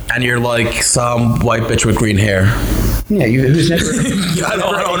 And you're like some white bitch with green hair. Yeah, who's never. I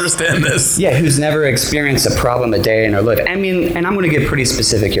don't understand this. Yeah, who's never experienced a problem a day in her life. I mean, and I'm going to get pretty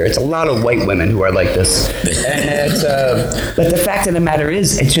specific here. It's a lot of white women who are like this. And it's, but the fact of the matter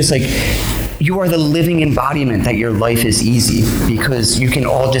is, it's just like, you are the living embodiment that your life is easy because you can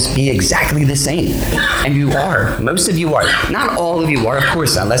all just be exactly the same. And you are. Most of you are. Not all of you are, of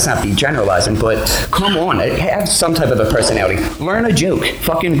course not. Let's not be generalizing, but come on. Have some type of a personality. Learn a joke.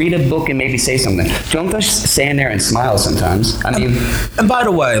 Fucking read a book and maybe say something. Don't just stand there and smile sometimes. I mean... And by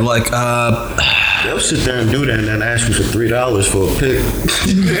the way, like... they'll sit there and do that and then ask you for $3 for a pic.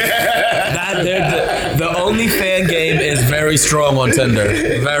 The OnlyFans game is very strong on Tinder.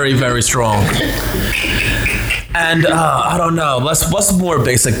 Very, very strong. And I don't know. What's more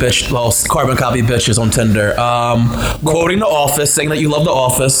basic bitch? Well, carbon copy bitches on Tinder. Quoting The Office, saying that you love The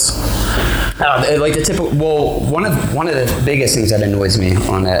Office. Like the typical. Well, one of the biggest things that annoys me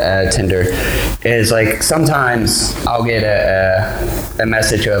on Tinder is like sometimes I'll get a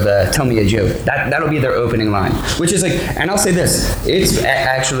message of tell me a joke. That'll be their opening line, which is like, and I'll say this: it's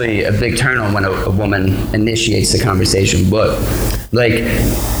actually a big turn on when a woman initiates the conversation. But like,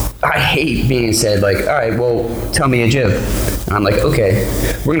 I hate being said like, all right, well, tell me a joke. And I'm like, okay,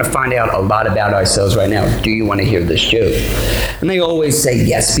 we're gonna find out a lot about ourselves right now. Do you want to hear this joke? And they always say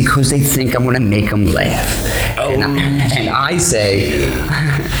yes because they think I'm gonna make them laugh. And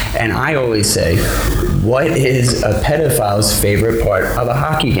I always say, what is a pedophile's favorite part of a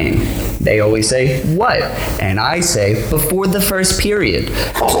hockey game? They always say, what? And I say, before the first period.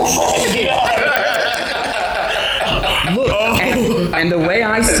 Look, and the way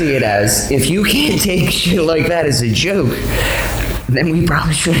I see it as, if you can't take shit like that as a joke, then we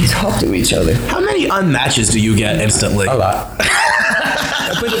probably shouldn't talk to each other. How many unmatches do you get instantly? A lot.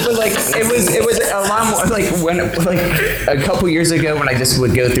 But like it was a lot more like when a couple years ago when I just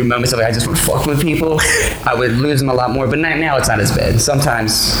would go through moments of like I just would fuck with people, I would lose them a lot more. But now it's not as bad.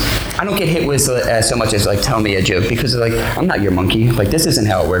 Sometimes I don't get hit with so much as like tell me a joke because like I'm not your monkey. Like this isn't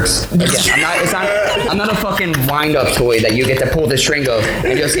how it works. Again, I'm not a fucking wind up toy that you get to pull the string of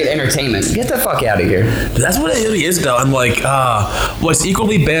and just get entertainment. Get the fuck out of here. That's what it really is though. I'm like, what's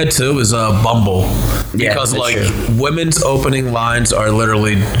equally bad too is Bumble. Because like women's opening lines are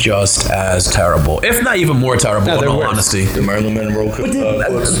literally just as terrible, if not even more terrible. In all honesty, the Marilyn Monroe quotes.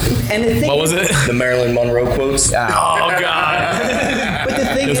 And the thing what was it? The Marilyn Monroe quotes. Oh God! But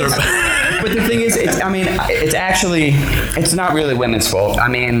the thing is, it's actually not really women's fault. I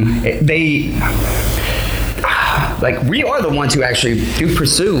mean, like we are the ones who actually do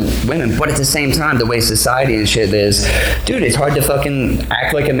pursue women, but at the same time, the way society and shit is, dude, it's hard to fucking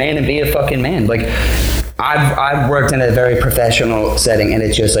act like a man and be a fucking man. Like I've worked in a very professional setting, and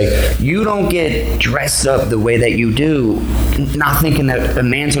it's just like you don't get dressed up the way that you do, not thinking that a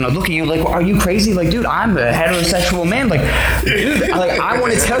man's gonna look at you like, well, are you crazy? Like, dude, I'm a heterosexual man. Like, dude, like I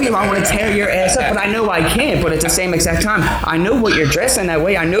want to tell you, I want to tear your ass up, but I know I can't. But at the same exact time, I know what you're dressing that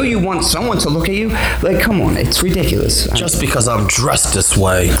way. I know you want someone to look at you. Like, come on, it's ridiculous. Just because I'm dressed this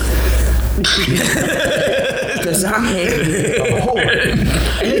way. Does not make me a whore.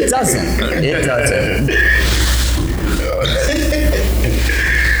 It doesn't.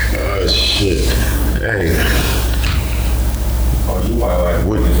 Oh shit. Hey.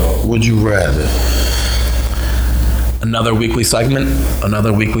 Would you rather? Another weekly segment?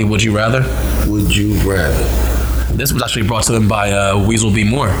 Another weekly Would You Rather? Would you rather? This was actually brought to them by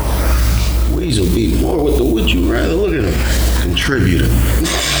Weezle-B-More. Weezle-B-More with the Would You Rather? Look at him. Contributor.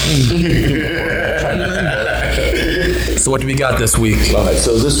 So what do we got this week? All right,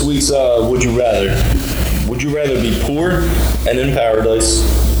 so this week's Would You Rather. Would you rather be poor and in paradise,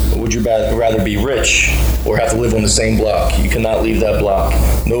 or would you rather be rich or have to live on the same block? You cannot leave that block.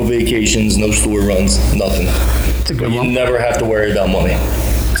 No vacations, no store runs, nothing. That's a good one. You never have to worry about money.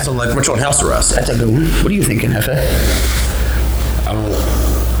 So like rich on house arrest. That's a good one. What are you thinking, Hefe?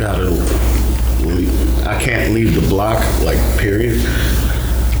 I can't leave the block, like, period.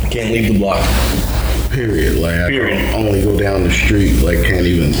 Can't leave the block. Period. Like, Period. I can only go down the street, like, can't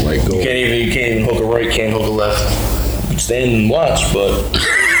even, like, go. You can't even hook a right, can't hook a left. You stand and watch, but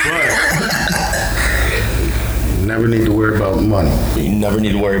Never need to worry about money. you never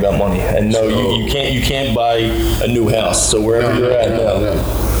need to worry about money. And no, you can't buy a new house. So wherever you're at now.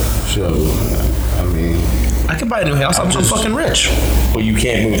 So, I mean, I can buy a new house. I'm fucking rich. But you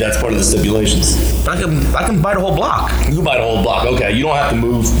can't move. That's part of the stipulations. I can buy the whole block. You can buy the whole block. Okay, you don't have to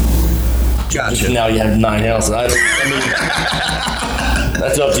move. Gotcha. Now you have 9 houses. I mean,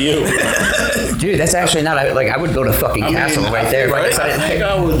 that's up to you. Dude, that's actually not like I would build a fucking castle right there. right? I think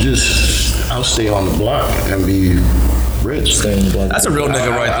I'll stay on the block and be rich. That's a real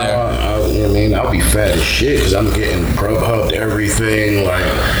nigga right there. I'll be fat as shit because I'm getting Grubhubbed everything. Like,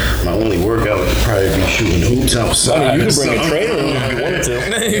 my only workout would probably be shooting hoops outside. You can bring a trailer if you wanted to.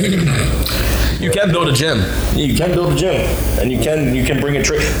 You can build a gym. Yeah, you can build a gym, and you can bring a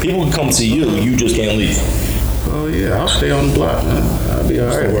trailer. People can come see you. You just can't leave. Oh yeah, I'll stay on the block, man. I'll be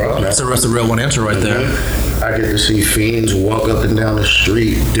alright. That's the real one answer right there. I get to see fiends walk up and down the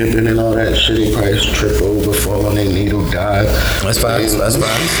street, dipping and all that shit. They probably trip over, fall on their needle, die. That's fine. That's fine.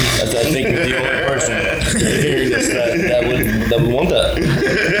 I think you're the only person hearing this that would want that.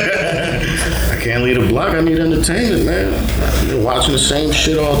 I can't leave the block. I need entertainment, man. I've been watching the same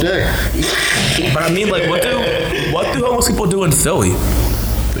shit all day. But I mean, like, what do homeless people do in Philly?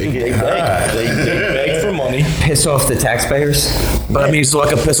 They beg for money. Piss off the taxpayers. But I mean, so I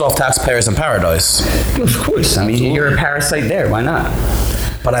can piss off taxpayers in paradise. Of course. I mean, you're a parasite there. Why not?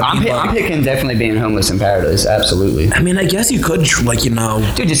 But I'm picking definitely being homeless in paradise. Absolutely. I mean, I guess you could, like, you know,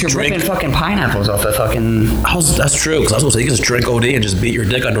 Dude, just you're ripping fucking pineapples off the fucking. That's true, because I was going to say, you can just drink OD and just beat your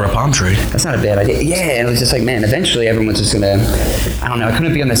dick under a palm tree. That's not a bad idea. Yeah, and it was just like, man, eventually everyone's just gonna. I don't know. I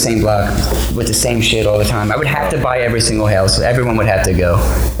couldn't be on the same block with the same shit all the time. I would have to buy every single house. Everyone would have to go.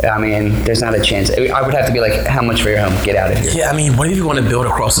 I mean, there's not a chance. I would have to be like, how much for your home? Get out of here. Yeah, I mean, what if you want to build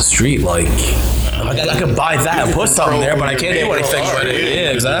across the street? Like I could buy that and put something there, but I can't do anything with it. Yeah,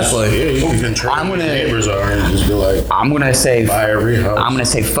 exactly. Yeah, you can control who the neighbors are and just be like, I'm gonna say, buy every house. I'm gonna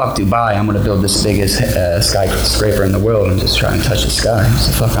say, fuck Dubai. I'm gonna build this biggest skyscraper in the world and just try and touch the sky. That's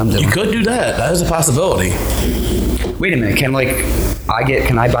the fuck I'm doing. You could do that. That is a possibility. Wait a minute. Can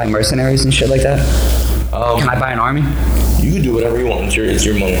I buy mercenaries and shit like that? Can I buy an army? You can do whatever you want. It's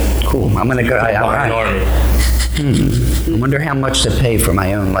your money. Cool. I'm gonna go. Buy an army. I wonder how much to pay for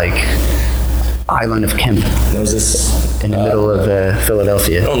my own island of Kemp Was this? in the middle of I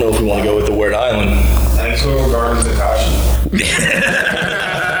Philadelphia. don't know if we want to go with the word island. Thanks for regarding Takashi.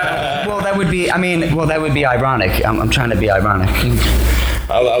 Well, that would be ironic. I'm trying to be ironic.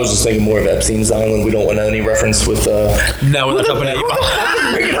 I was just thinking more of Epstein's Island. We don't want any reference with. No, we're not talking about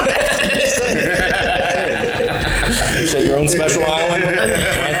You said your own special island. When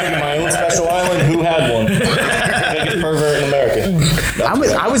I think of my own special island, who had one? Biggest pervert in America.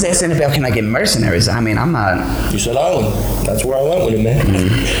 I was asking about can I get mercenaries? I mean, I'm not. You said island. That's where I went with it, man.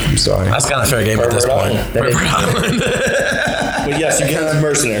 I'm sorry. That's kind of fair game at this point. Pervert island. But yes, you can have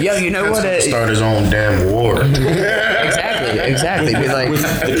mercenaries. Yo, you know what? Start his own damn war. Exactly. Be like With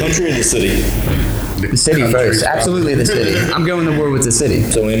the country or the city? the city first. Absolutely, the city. I'm going to war with the city.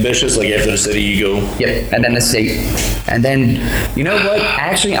 So ambitious, like after the city, you go. Yep, and then the state. And then, you know what?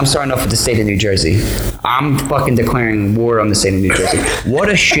 Actually, I'm starting off with the state of New Jersey. I'm fucking declaring war on the state of New Jersey. What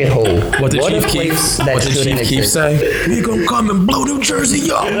a shithole. What did a Chief Keef? place that What did shouldn't Chief Keef exist. say? We gonna come and blow New Jersey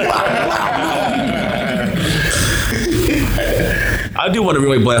up. I do want to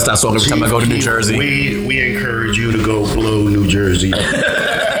really blast that song every time I go to New Jersey. We encourage you to go blow New Jersey. My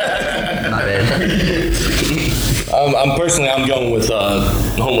bad. I'm going with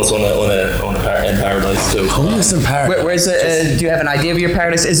homeless on in paradise too. Homeless in paradise. Where's it? Do you have an idea of your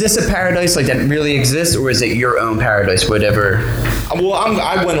paradise? Is this a paradise like that really exists, or is it your own paradise? Whatever. Well,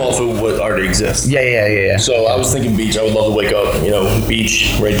 I went off of what already exists. Yeah. So I was thinking beach. I would love to wake up,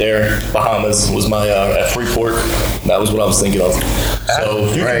 beach right there. Bahamas was my at Freeport. That was what I was thinking of. So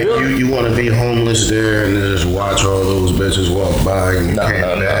Right, you want to be homeless there and just watch all those bitches walk by and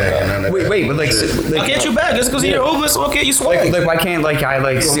No. Wait, but Why can't you back? Just because you're homeless, why can't you swag? why can't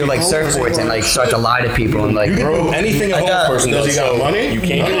I steal surfboards and start to lie to people and anything a homeless person does. Does he got money? You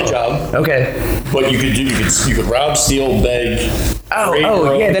can't get a job, okay. but you could rob, steal, beg. rape, Oh,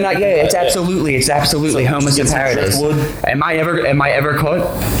 yeah, bro. it's absolutely homeless in get some paradise. driftwood. Am I ever caught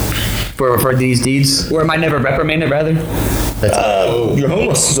for these deeds, or am I never reprimanded rather? You're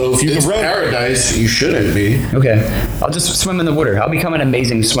homeless, so if you It's can run. paradise. You shouldn't be. Okay, I'll just swim in the water. I'll become an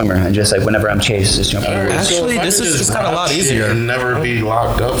amazing swimmer and just whenever I'm chased, just jump in the water. Actually, if I this could is just just kinda a lot rob shit easier. and never be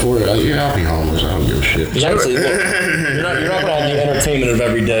locked up for it. I'll be homeless. I don't give a shit. Exactly. Look, you're not gonna have the entertainment of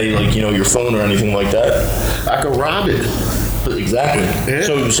every day, like your phone or anything like that. I could rob it. Exactly. Yeah.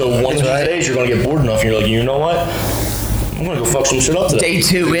 So one of these days you're gonna get bored enough, and you're like, you know what? I'm gonna go fuck some shit up today. Day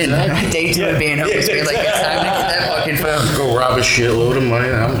two in being homeless, being like, it's time to get that fucking phone. Go rob a shitload of money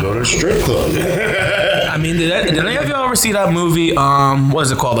and I'm going to the strip club. I mean, did any of y'all ever see that movie? What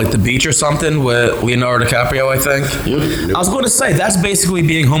is it called? Like The Beach or something with Leonardo DiCaprio, I think. Yep. I was going to say that's basically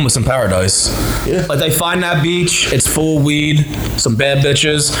being homeless in paradise. Yeah. Like they find that beach, it's full of weed, some bad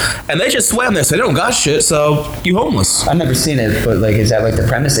bitches, and they just swam there, so they don't got shit. So you homeless. I've never seen it, but is that the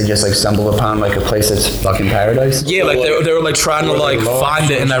premise? They just stumble upon a place that's fucking paradise? Yeah, like they were trying to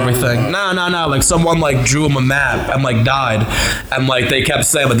find it and everything. No. Like someone drew them a map and died, and they kept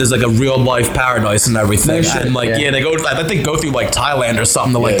saying there's a real life paradise and everything. No shit, And yeah. they go. I think they go through Thailand or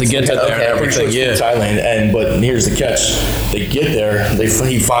something to get to there and okay, everything. Pretty sure Yeah. it's Thailand, but here's the catch: they get there,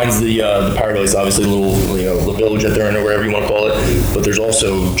 he finds the paradise, obviously the village that they're in or wherever you want to call it. But there's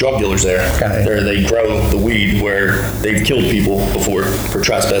also drug dealers there. Okay. They grow the weed where they've killed people before for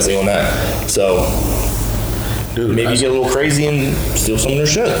trespassing on that. So Dude, maybe you get a little crazy and steal some of their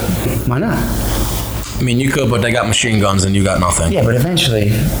shit. Why not? I mean, you could, but they got machine guns and you got nothing. Yeah, but eventually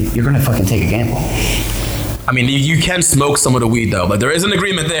you're gonna fucking take a gamble. I mean, you can smoke some of the weed though. Like there is an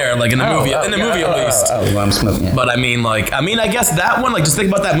agreement there, like in the movie, at least. Well, I'm smoking it. But I mean, I guess that one, like, just think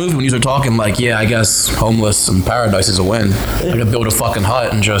about that movie when you were talking, like, yeah, I guess homeless in paradise is a win. You're gonna build a fucking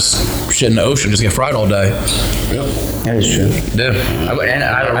hut and just shit in the ocean, just get fried all day. Yep. That is true. Yeah. I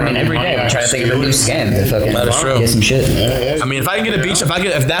mean, every day I try to think of a new scam to fucking That is true. get some shit. I mean, if I can get a beach,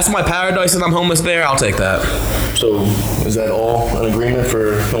 if that's my paradise and I'm homeless there, I'll take that. So, is that all an agreement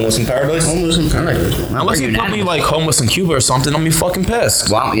for homeless in paradise? Homeless in paradise. Unless you put me like homeless in Cuba or something, I'll be fucking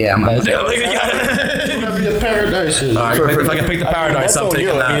pissed. Wow, yeah, I'm Whatever your paradise is. If I can pick the paradise, I'm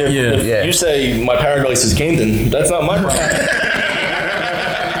taking that. If you say my paradise is Camden, that's not my problem.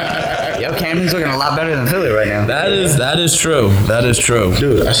 Yo, Camden's looking a lot better than Philly right now. That is true. That is true.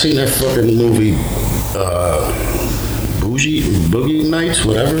 Dude, I seen that fucking movie, Boogie Nights,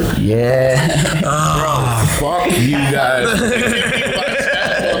 whatever. Yeah. Fuck you guys. Watch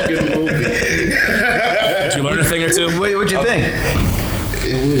that fucking movie. Did you learn a thing or two? What'd you think?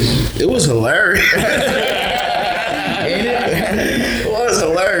 It was hilarious. It was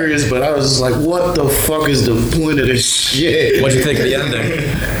hilarious, but I was just like, what the fuck is the point of this shit? What'd you think of the ending?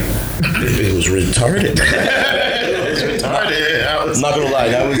 It was retarded. It was retarded. I'm not gonna lie,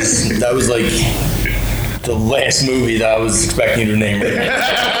 that was like the last movie that I was expecting you to name right now.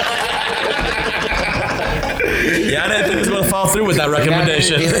 Yeah, I didn't think he was gonna follow through with that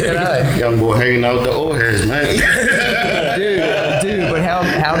recommendation. Young boy hanging out with the old heads, man. Dude, but how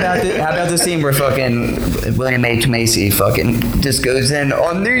about the scene where fucking William H. Macy fucking just goes in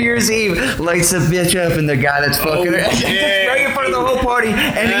on New Year's Eve, lights a bitch up, and the guy that's fucking her right in front of the whole party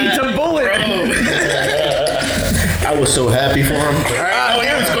and eats a bullet. I was so happy for him. He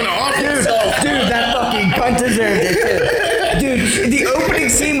was gonna off himself. Dude, that fucking cunt deserved it too. Dude, the opening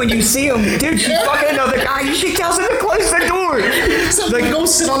scene when you see him, dude, she's fucking another guy. She tells him to close the door. So like, go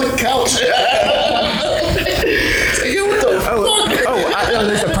sit on the couch.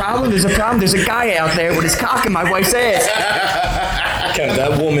 There's a problem. There's a guy out there with his cock in my wife's ass. Ken,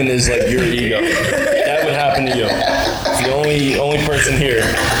 that woman is like your ego. That would happen to you. It's the only person here.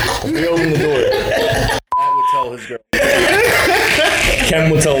 If we open the door, Matt would tell his girl. Ken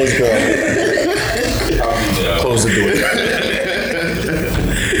would tell his girl. Close the door.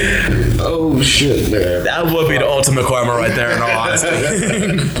 Oh shit, man. That would be the ultimate karma right there, in all honesty.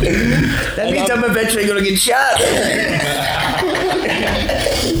 That means I'm eventually gonna get shot.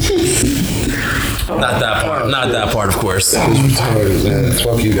 Not that part, of course. That was retarded, man.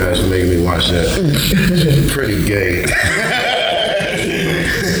 Fuck you guys for making me watch that. Pretty gay.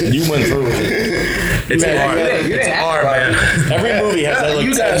 You went through with it. It's hard. It's hard, man. Every movie has that like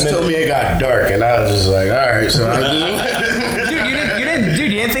You 10 guys minutes. told me it got dark, and I was just like, all right, so I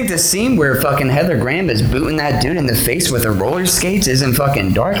Dude, you didn't think the scene where fucking Heather Graham is booting that dude in the face with her roller skates isn't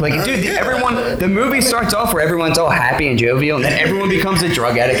fucking dark? Like, dude, the movie starts off where everyone's all happy and jovial, and then everyone becomes a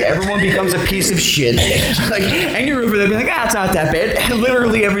drug addict, everyone becomes a piece of shit. Like, and you're over there being like, it's not that bad. And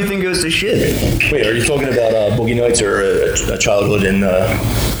literally everything goes to shit. Wait, are you talking about Boogie Nights or a childhood in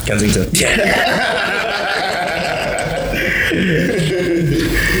Kensington?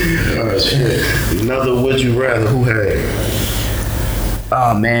 Oh shit. Another would you rather, who had?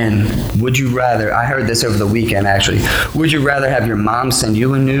 Oh man, would you rather? I heard this over the weekend actually. Would you rather have your mom send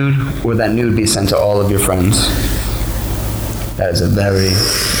you a nude, or that nude be sent to all of your friends? That is a very.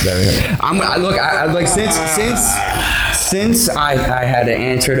 Since I had to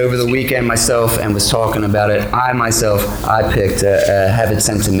answer it over the weekend myself and was talking about it, I picked have it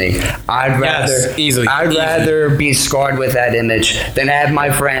sent to me. I'd rather be scarred with that image than have my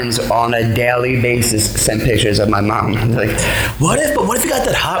friends on a daily basis send pictures of my mom. Like, what if you got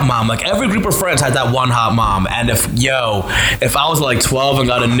that hot mom? Like every group of friends had that one hot mom, and if I was like 12 and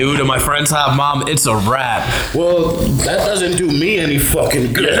got a nude of my friend's hot mom, it's a wrap. Well, that doesn't do me any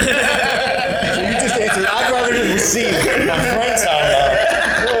fucking good. So you just answered, I'd rather just receive my friend's hot mom.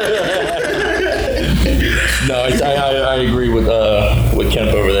 No, I agree with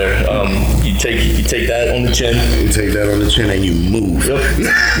Kemp over there. You take that on the chin. You take that on the chin and you move. Yep.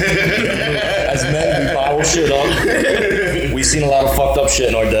 As men, we bottle shit up. We've seen a lot of fucked up shit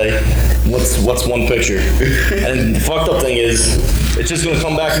in our day. What's one picture? And the fucked up thing is, it's just gonna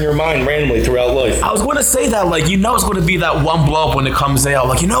come back in your mind randomly throughout life. I was going to say that, like, it's going to be that one blow up when it comes out.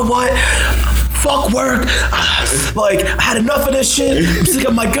 Like, you know what? Fuck work. Like, I had enough of this shit. I'm sick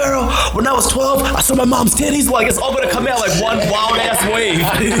of my girl. When I was 12, I saw my mom's titties. Like, it's all going to come out like one wild ass wave.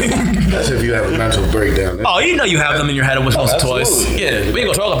 That's if you have a mental breakdown. Oh, you know you have them in your head once or twice. Yeah, we ain't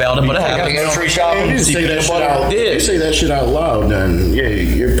going to talk about it, but it happens. Tree shopping. You say that shit out. You say that shit out loud, then yeah,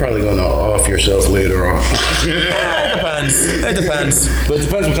 you're probably gonna off yourself later on. It depends. But it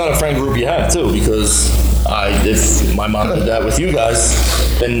depends what kind of friend group you have too, because If my mom did that with you guys,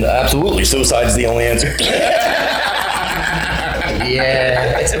 then absolutely, suicide is the only answer.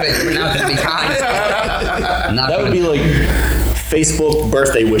 Yeah, we're not gonna be kind. That would be like Facebook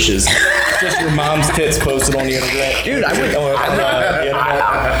birthday wishes. Just your mom's tits posted on the internet. Dude, I would.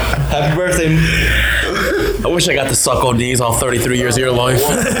 Happy birthday. I wish I got to suck on these all 33 years of your life.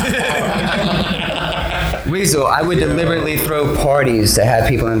 Weezle, I would deliberately throw parties to have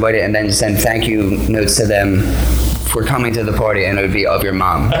people invited and then send thank you notes to them for coming to the party, and it would be of your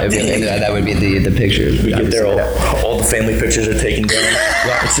mom. That would be the pictures. We get there, all the family pictures are taken down.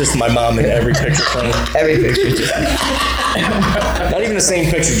 It's just my mom in every picture frame. Every picture. Not even the same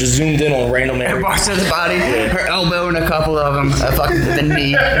picture, just zoomed in on random areas. Parts of the body, her elbow in a couple of them, the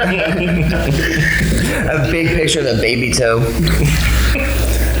knee. A big picture of the baby toe.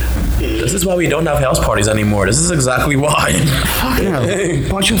 This is why we don't have house parties anymore. This is exactly why. Fuck no.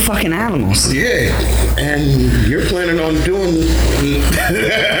 Bunch of fucking animals. Yeah, and you're planning on doing.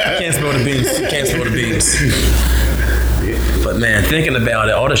 Can't spill the beans. But man, thinking about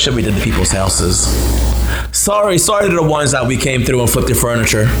it, all the shit we did to people's houses. Sorry to the ones that we came through and flipped your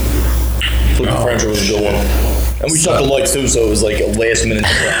furniture. Flipping furniture was a good one. And we shut the lights too, so it was like a last minute.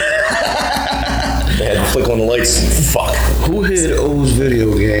 They had to flick on the lights. Fuck. Who hid O's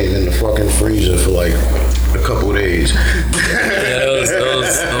video game in the fucking freezer for like a couple of days? Yeah,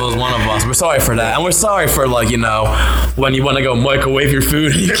 it was one of us. We're sorry for that. And we're sorry for, like, you know, when you want to go microwave your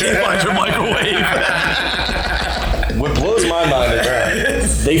food and you can't find your microwave. What blows my mind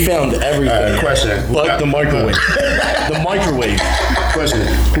is they found everything. Question. But the microwave. The microwave. Question.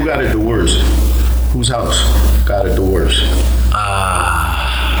 Who got it the worst? Whose house got it the worst?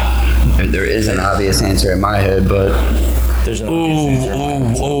 There is an obvious answer in my head, but There's no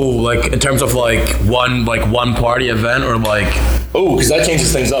like in terms of like one party event or like. Oh, because that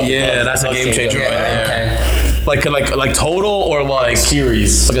changes things up. Yeah, that's a game changer right there. Okay. Like total or like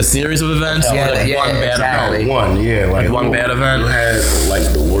Series. like a series of events. Yeah, or like yeah, one bad exactly. event. One, yeah. Like one bad event. You had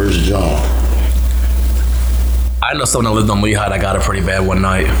like the worst jump. I know someone that lived on Lehigh that got it pretty bad one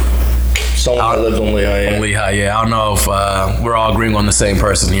night. Someone that lived on Lehigh. On Lehigh, yeah. I don't know if we're all agreeing on the same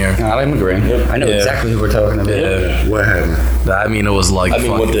person here. I'm agreeing. I know exactly who we're talking about. Yeah. What happened? I mean, it was like.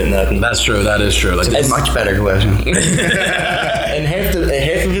 what didn't happen? That's true. That is true. Like, It's a much better question. And half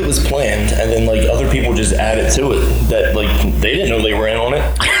of it was planned, and then like other people just added to it that like they didn't know they were in on it.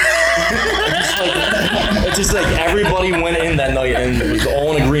 It's just like everybody went in that night and was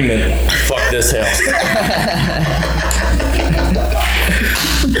all in agreement. Fuck this house.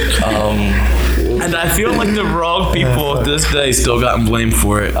 and I feel like the wrong people this day still gotten blamed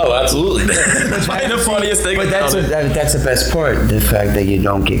for it. Oh, absolutely. That's the funniest thing. But that's the best part, the fact that you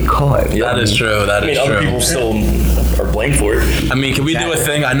don't get caught. That is true. That is other true. people still are blamed for it. I mean, can we do a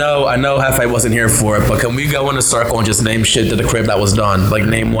thing? I know Hefe wasn't here for it, but can we go in a circle and just name shit to the crib that was done? Like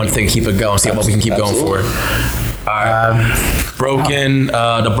name one thing, keep it going, see what we can keep going for. All right.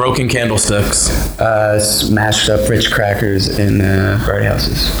 The broken candlesticks. Smashed up Ritz crackers in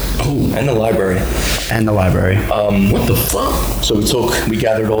birdhouses. Oh, and the library. And the library. What the fuck? So we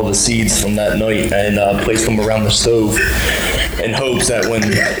gathered all the seeds from that night and placed them around the stove in hopes that when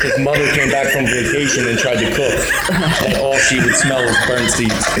his mother came back from vacation and tried to cook, that all she would smell was burnt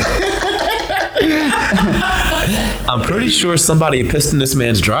seeds. I'm pretty sure somebody pissed in this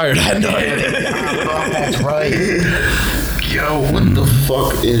man's dryer that night. That's right. Yo, what the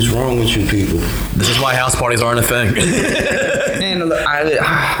fuck is wrong with you people? This is why house parties aren't a thing. Man, look,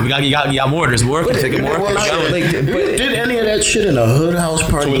 You got more. There's more. Can take it more. Did any of that shit in a hood house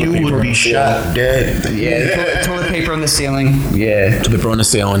party, you would be shot dead. yeah, toilet paper on the ceiling. Yeah. To be thrown the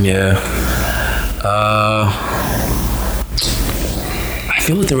ceiling, yeah. I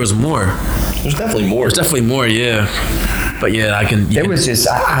feel like there was more. There's definitely more. There's definitely more, yeah. But yeah, I can. There was just,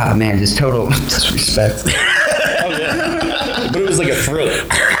 man, just total disrespect. Oh, yeah. But it was like a thrill.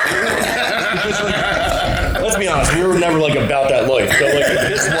 Because, like, let's be honest, we were never like about that life. So like,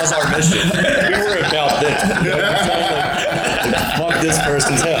 this was our mission. We were about this. You know what I'm saying? Like, fuck this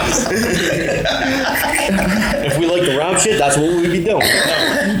person's house. If we like to rob shit, that's what we'd be doing.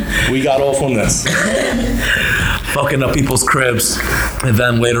 No, we got off on this. Fucking up people's cribs, and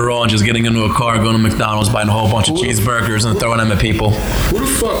then later on just getting into a car, going to McDonald's, buying a whole bunch of cheeseburgers and throwing them at people. Who the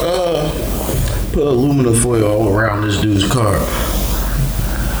fuck put aluminum foil all around this dude's car?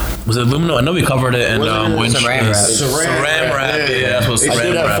 Was it aluminum? I know we covered it in Saran wrap. Saran wrap. Yeah, that's what I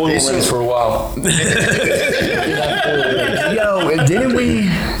did saran have foil wrap. rims for a while. Yo, didn't we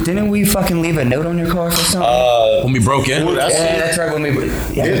Didn't we fucking leave a note on your car for something? When we broke in. Yeah, that's right. When we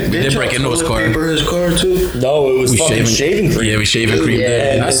Did break into his car. His car too. No, it was fucking shaving cream. Yeah, we shaving cream.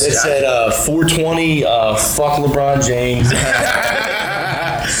 And it said 420. Fuck LeBron James.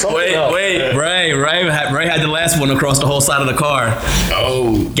 Wait, Ray had the last one across the whole side of the car.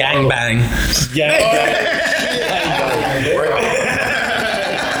 Oh, Gangbang.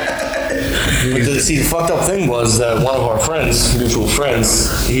 See, the fucked up thing was that one of our friends, mutual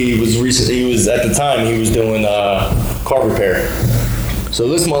friends, he was at the time he was doing car repair. So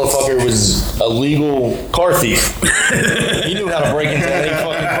this motherfucker was a legal car thief. He knew how to break into any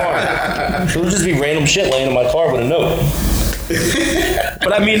fucking car. So it would just be random shit laying in my car with a note.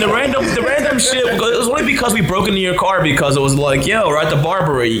 But I mean, the random shit, it was only because we broke into your car because it was like, yo, we're at the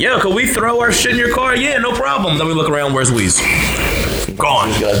Barbary. Yo, could we throw our shit in your car? Yeah, no problem. Then we look around, where's Weez?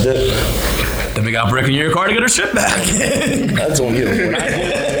 Gone. Just got dip. Then we got break into your car to get our shit back. That's on you. When I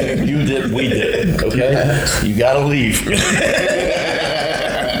did, you did, we did. Okay? You gotta leave.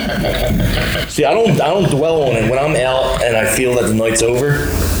 See, I don't dwell on it. When I'm out and I feel that the night's over,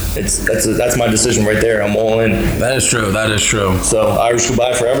 that's my decision right there. I'm all in. That is true. So Irish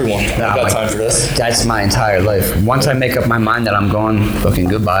goodbye for everyone. I got time for this. That's my entire life. Once I make up my mind that I'm going, fucking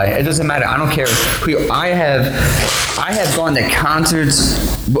goodbye. It doesn't matter. I don't care who I have gone to concerts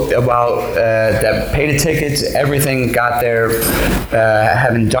that paid the tickets, everything, got there,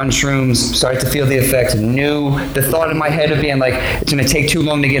 having done shrooms, started to feel the effects, knew the thought in my head of being like, it's gonna take too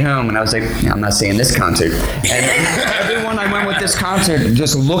long to get home, and I was like, I'm not seeing this concert. And everyone I went with this concert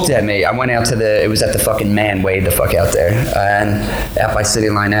just looked at me. I went out to it was at the fucking Man Way the fuck out there, and out by City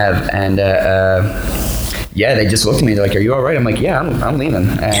Line Ave, and yeah, they just looked at me, they're like, are you all right? I'm like, yeah, I'm leaving.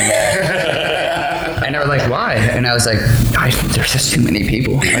 And they were like, why? And I was like, there's just too many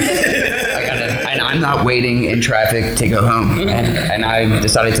people. And I'm not waiting in traffic to go home. And I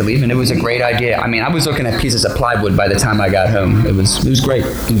decided to leave, and it was a great idea. I mean, I was looking at pieces of plywood by the time I got home. It was great.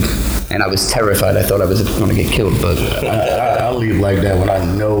 And I was terrified. I thought I was going to get killed, but I leave like that when I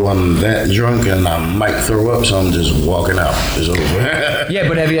know I'm that drunk and I might throw up, so I'm just walking out. It's over. Yeah,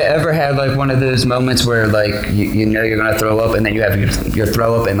 but have you ever had like one of those moments where like you know you're going to throw up, and then you have your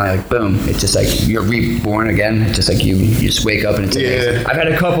throw up, and like boom, it's just like you're reborn again. It's just like you just wake up and it's amazing. I've had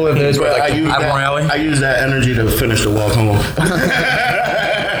a couple of those where like I use that energy to finish the walk home.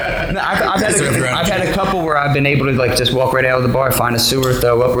 I've had a couple where I've been able to like just walk right out of the bar, find a sewer,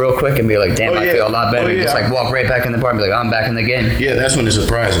 throw up real quick, and be like, damn, I feel a lot better. Just like walk right back in the bar and be like, I'm back in the game. Yeah, that's when it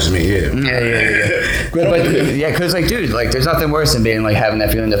surprises me. Yeah. But yeah, because like, dude, like, there's nothing worse than being like having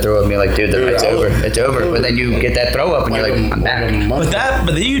that feeling to throw up and be like, dude, the night's over. It's over. But then you get that throw up and you're like, I'm back.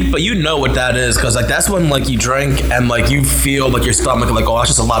 But you know what that is, because like that's when like you drink and like you feel like your stomach like, oh, that's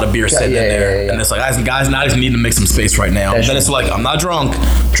just a lot of beer sitting in there, and it's like, guys, now I just need to make some space right now. Then it's like, I'm not drunk.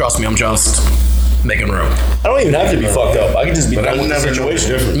 Trust me, I'm just making room. I don't even have to be fucked up. I can just be done with the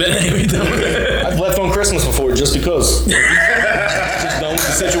situation. I've left on Christmas before just because. Just done with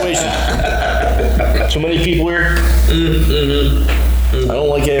the situation. Too many people here. I don't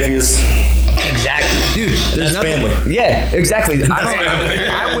like atheists. Exactly, dude. That's family. Yeah, exactly.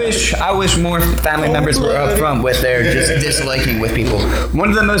 I wish more family members were up front with their just disliking with people. One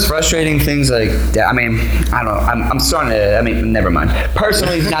of the most frustrating things, like, I mean, I don't know. I'm starting to. I mean, never mind.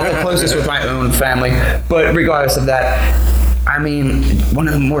 Personally, not the closest with my own family, but regardless of that. I mean, one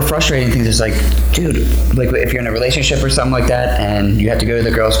of the more frustrating things is like, dude, like if you're in a relationship or something like that and you have to go to the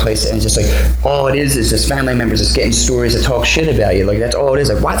girl's place and it's just like, all it is just family members just getting stories that talk shit about you. Like, that's all it is.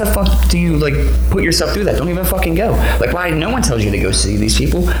 Like, why the fuck do you like put yourself through that? Don't even fucking go. Like, why? No one tells you to go see these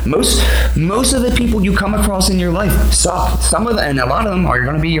people. Most of the people you come across in your life suck. Some of them, and a lot of them are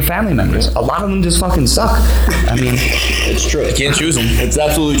going to be your family members. A lot of them just fucking suck. I mean, it's true. You can't choose them. It's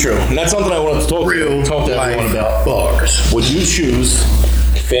absolutely true. And that's something I wanted to talk to everyone about. Bars. Would you choose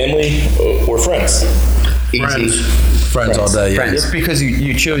family or friends? easy. Friends all day. Yeah. Friends, because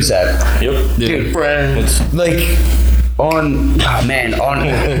you chose that. Yep. Dude, Friends. like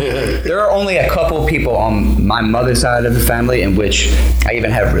there are only a couple people on my mother's side of the family in which I even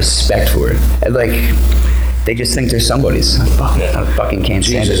have respect for it. And, like, they just think they're somebody's. I fucking can't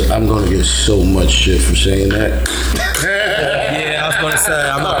stand Jesus, it. I'm gonna get so much shit for saying that. Yeah, I was gonna say,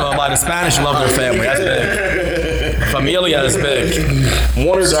 I'm not gonna lie, the Spanish love their family. That's big. Familia is big.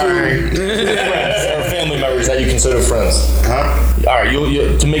 One or two friends or family members that you consider friends. Huh? All right,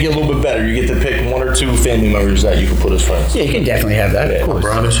 you to make it a little bit better, you get to pick one or two family members that you can put as friends. Yeah, you can definitely have that. Of course.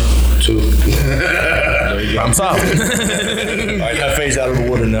 Brothers, too. There you go. I'm sorry. All right, that phase out of the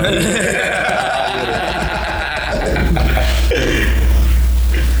water now.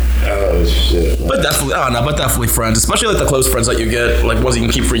 Oh shit! Man. But definitely, I don't know, but definitely friends, especially like the close friends that you get, like ones you can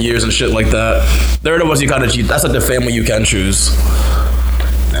keep for years and shit like that. They're the ones you kind of choose. That's like the family you can choose.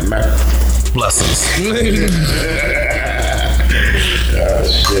 Blessings.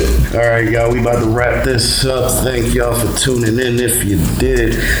 Shit. All right, y'all, we about to wrap this up. Thank y'all for tuning in. If you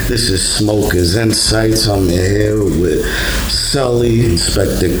did, this is Smokers Insights. I'm here with Sully,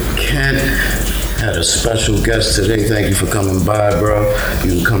 Inspector Kent. Had a special guest today. Thank you for coming by, bro.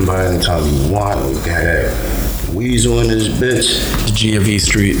 You can come by anytime you want. We can have Weezle in this bitch. G of E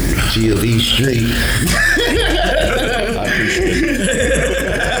Street. G of E Street. I appreciate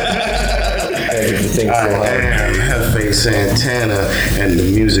it. I am Hefe Santana, and the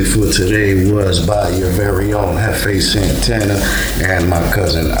music for today was by your very own Hefe Santana and my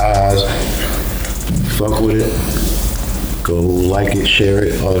cousin Oz. Fuck with it. Go like it, share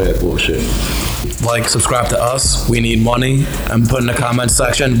it, all that bullshit. Like, subscribe to us. We need money. And put in the comment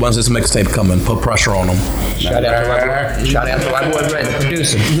section, when's this mixtape coming? Put pressure on them. Shout out to my boy Red, the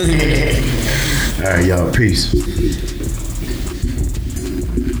producer. All right, y'all. Peace.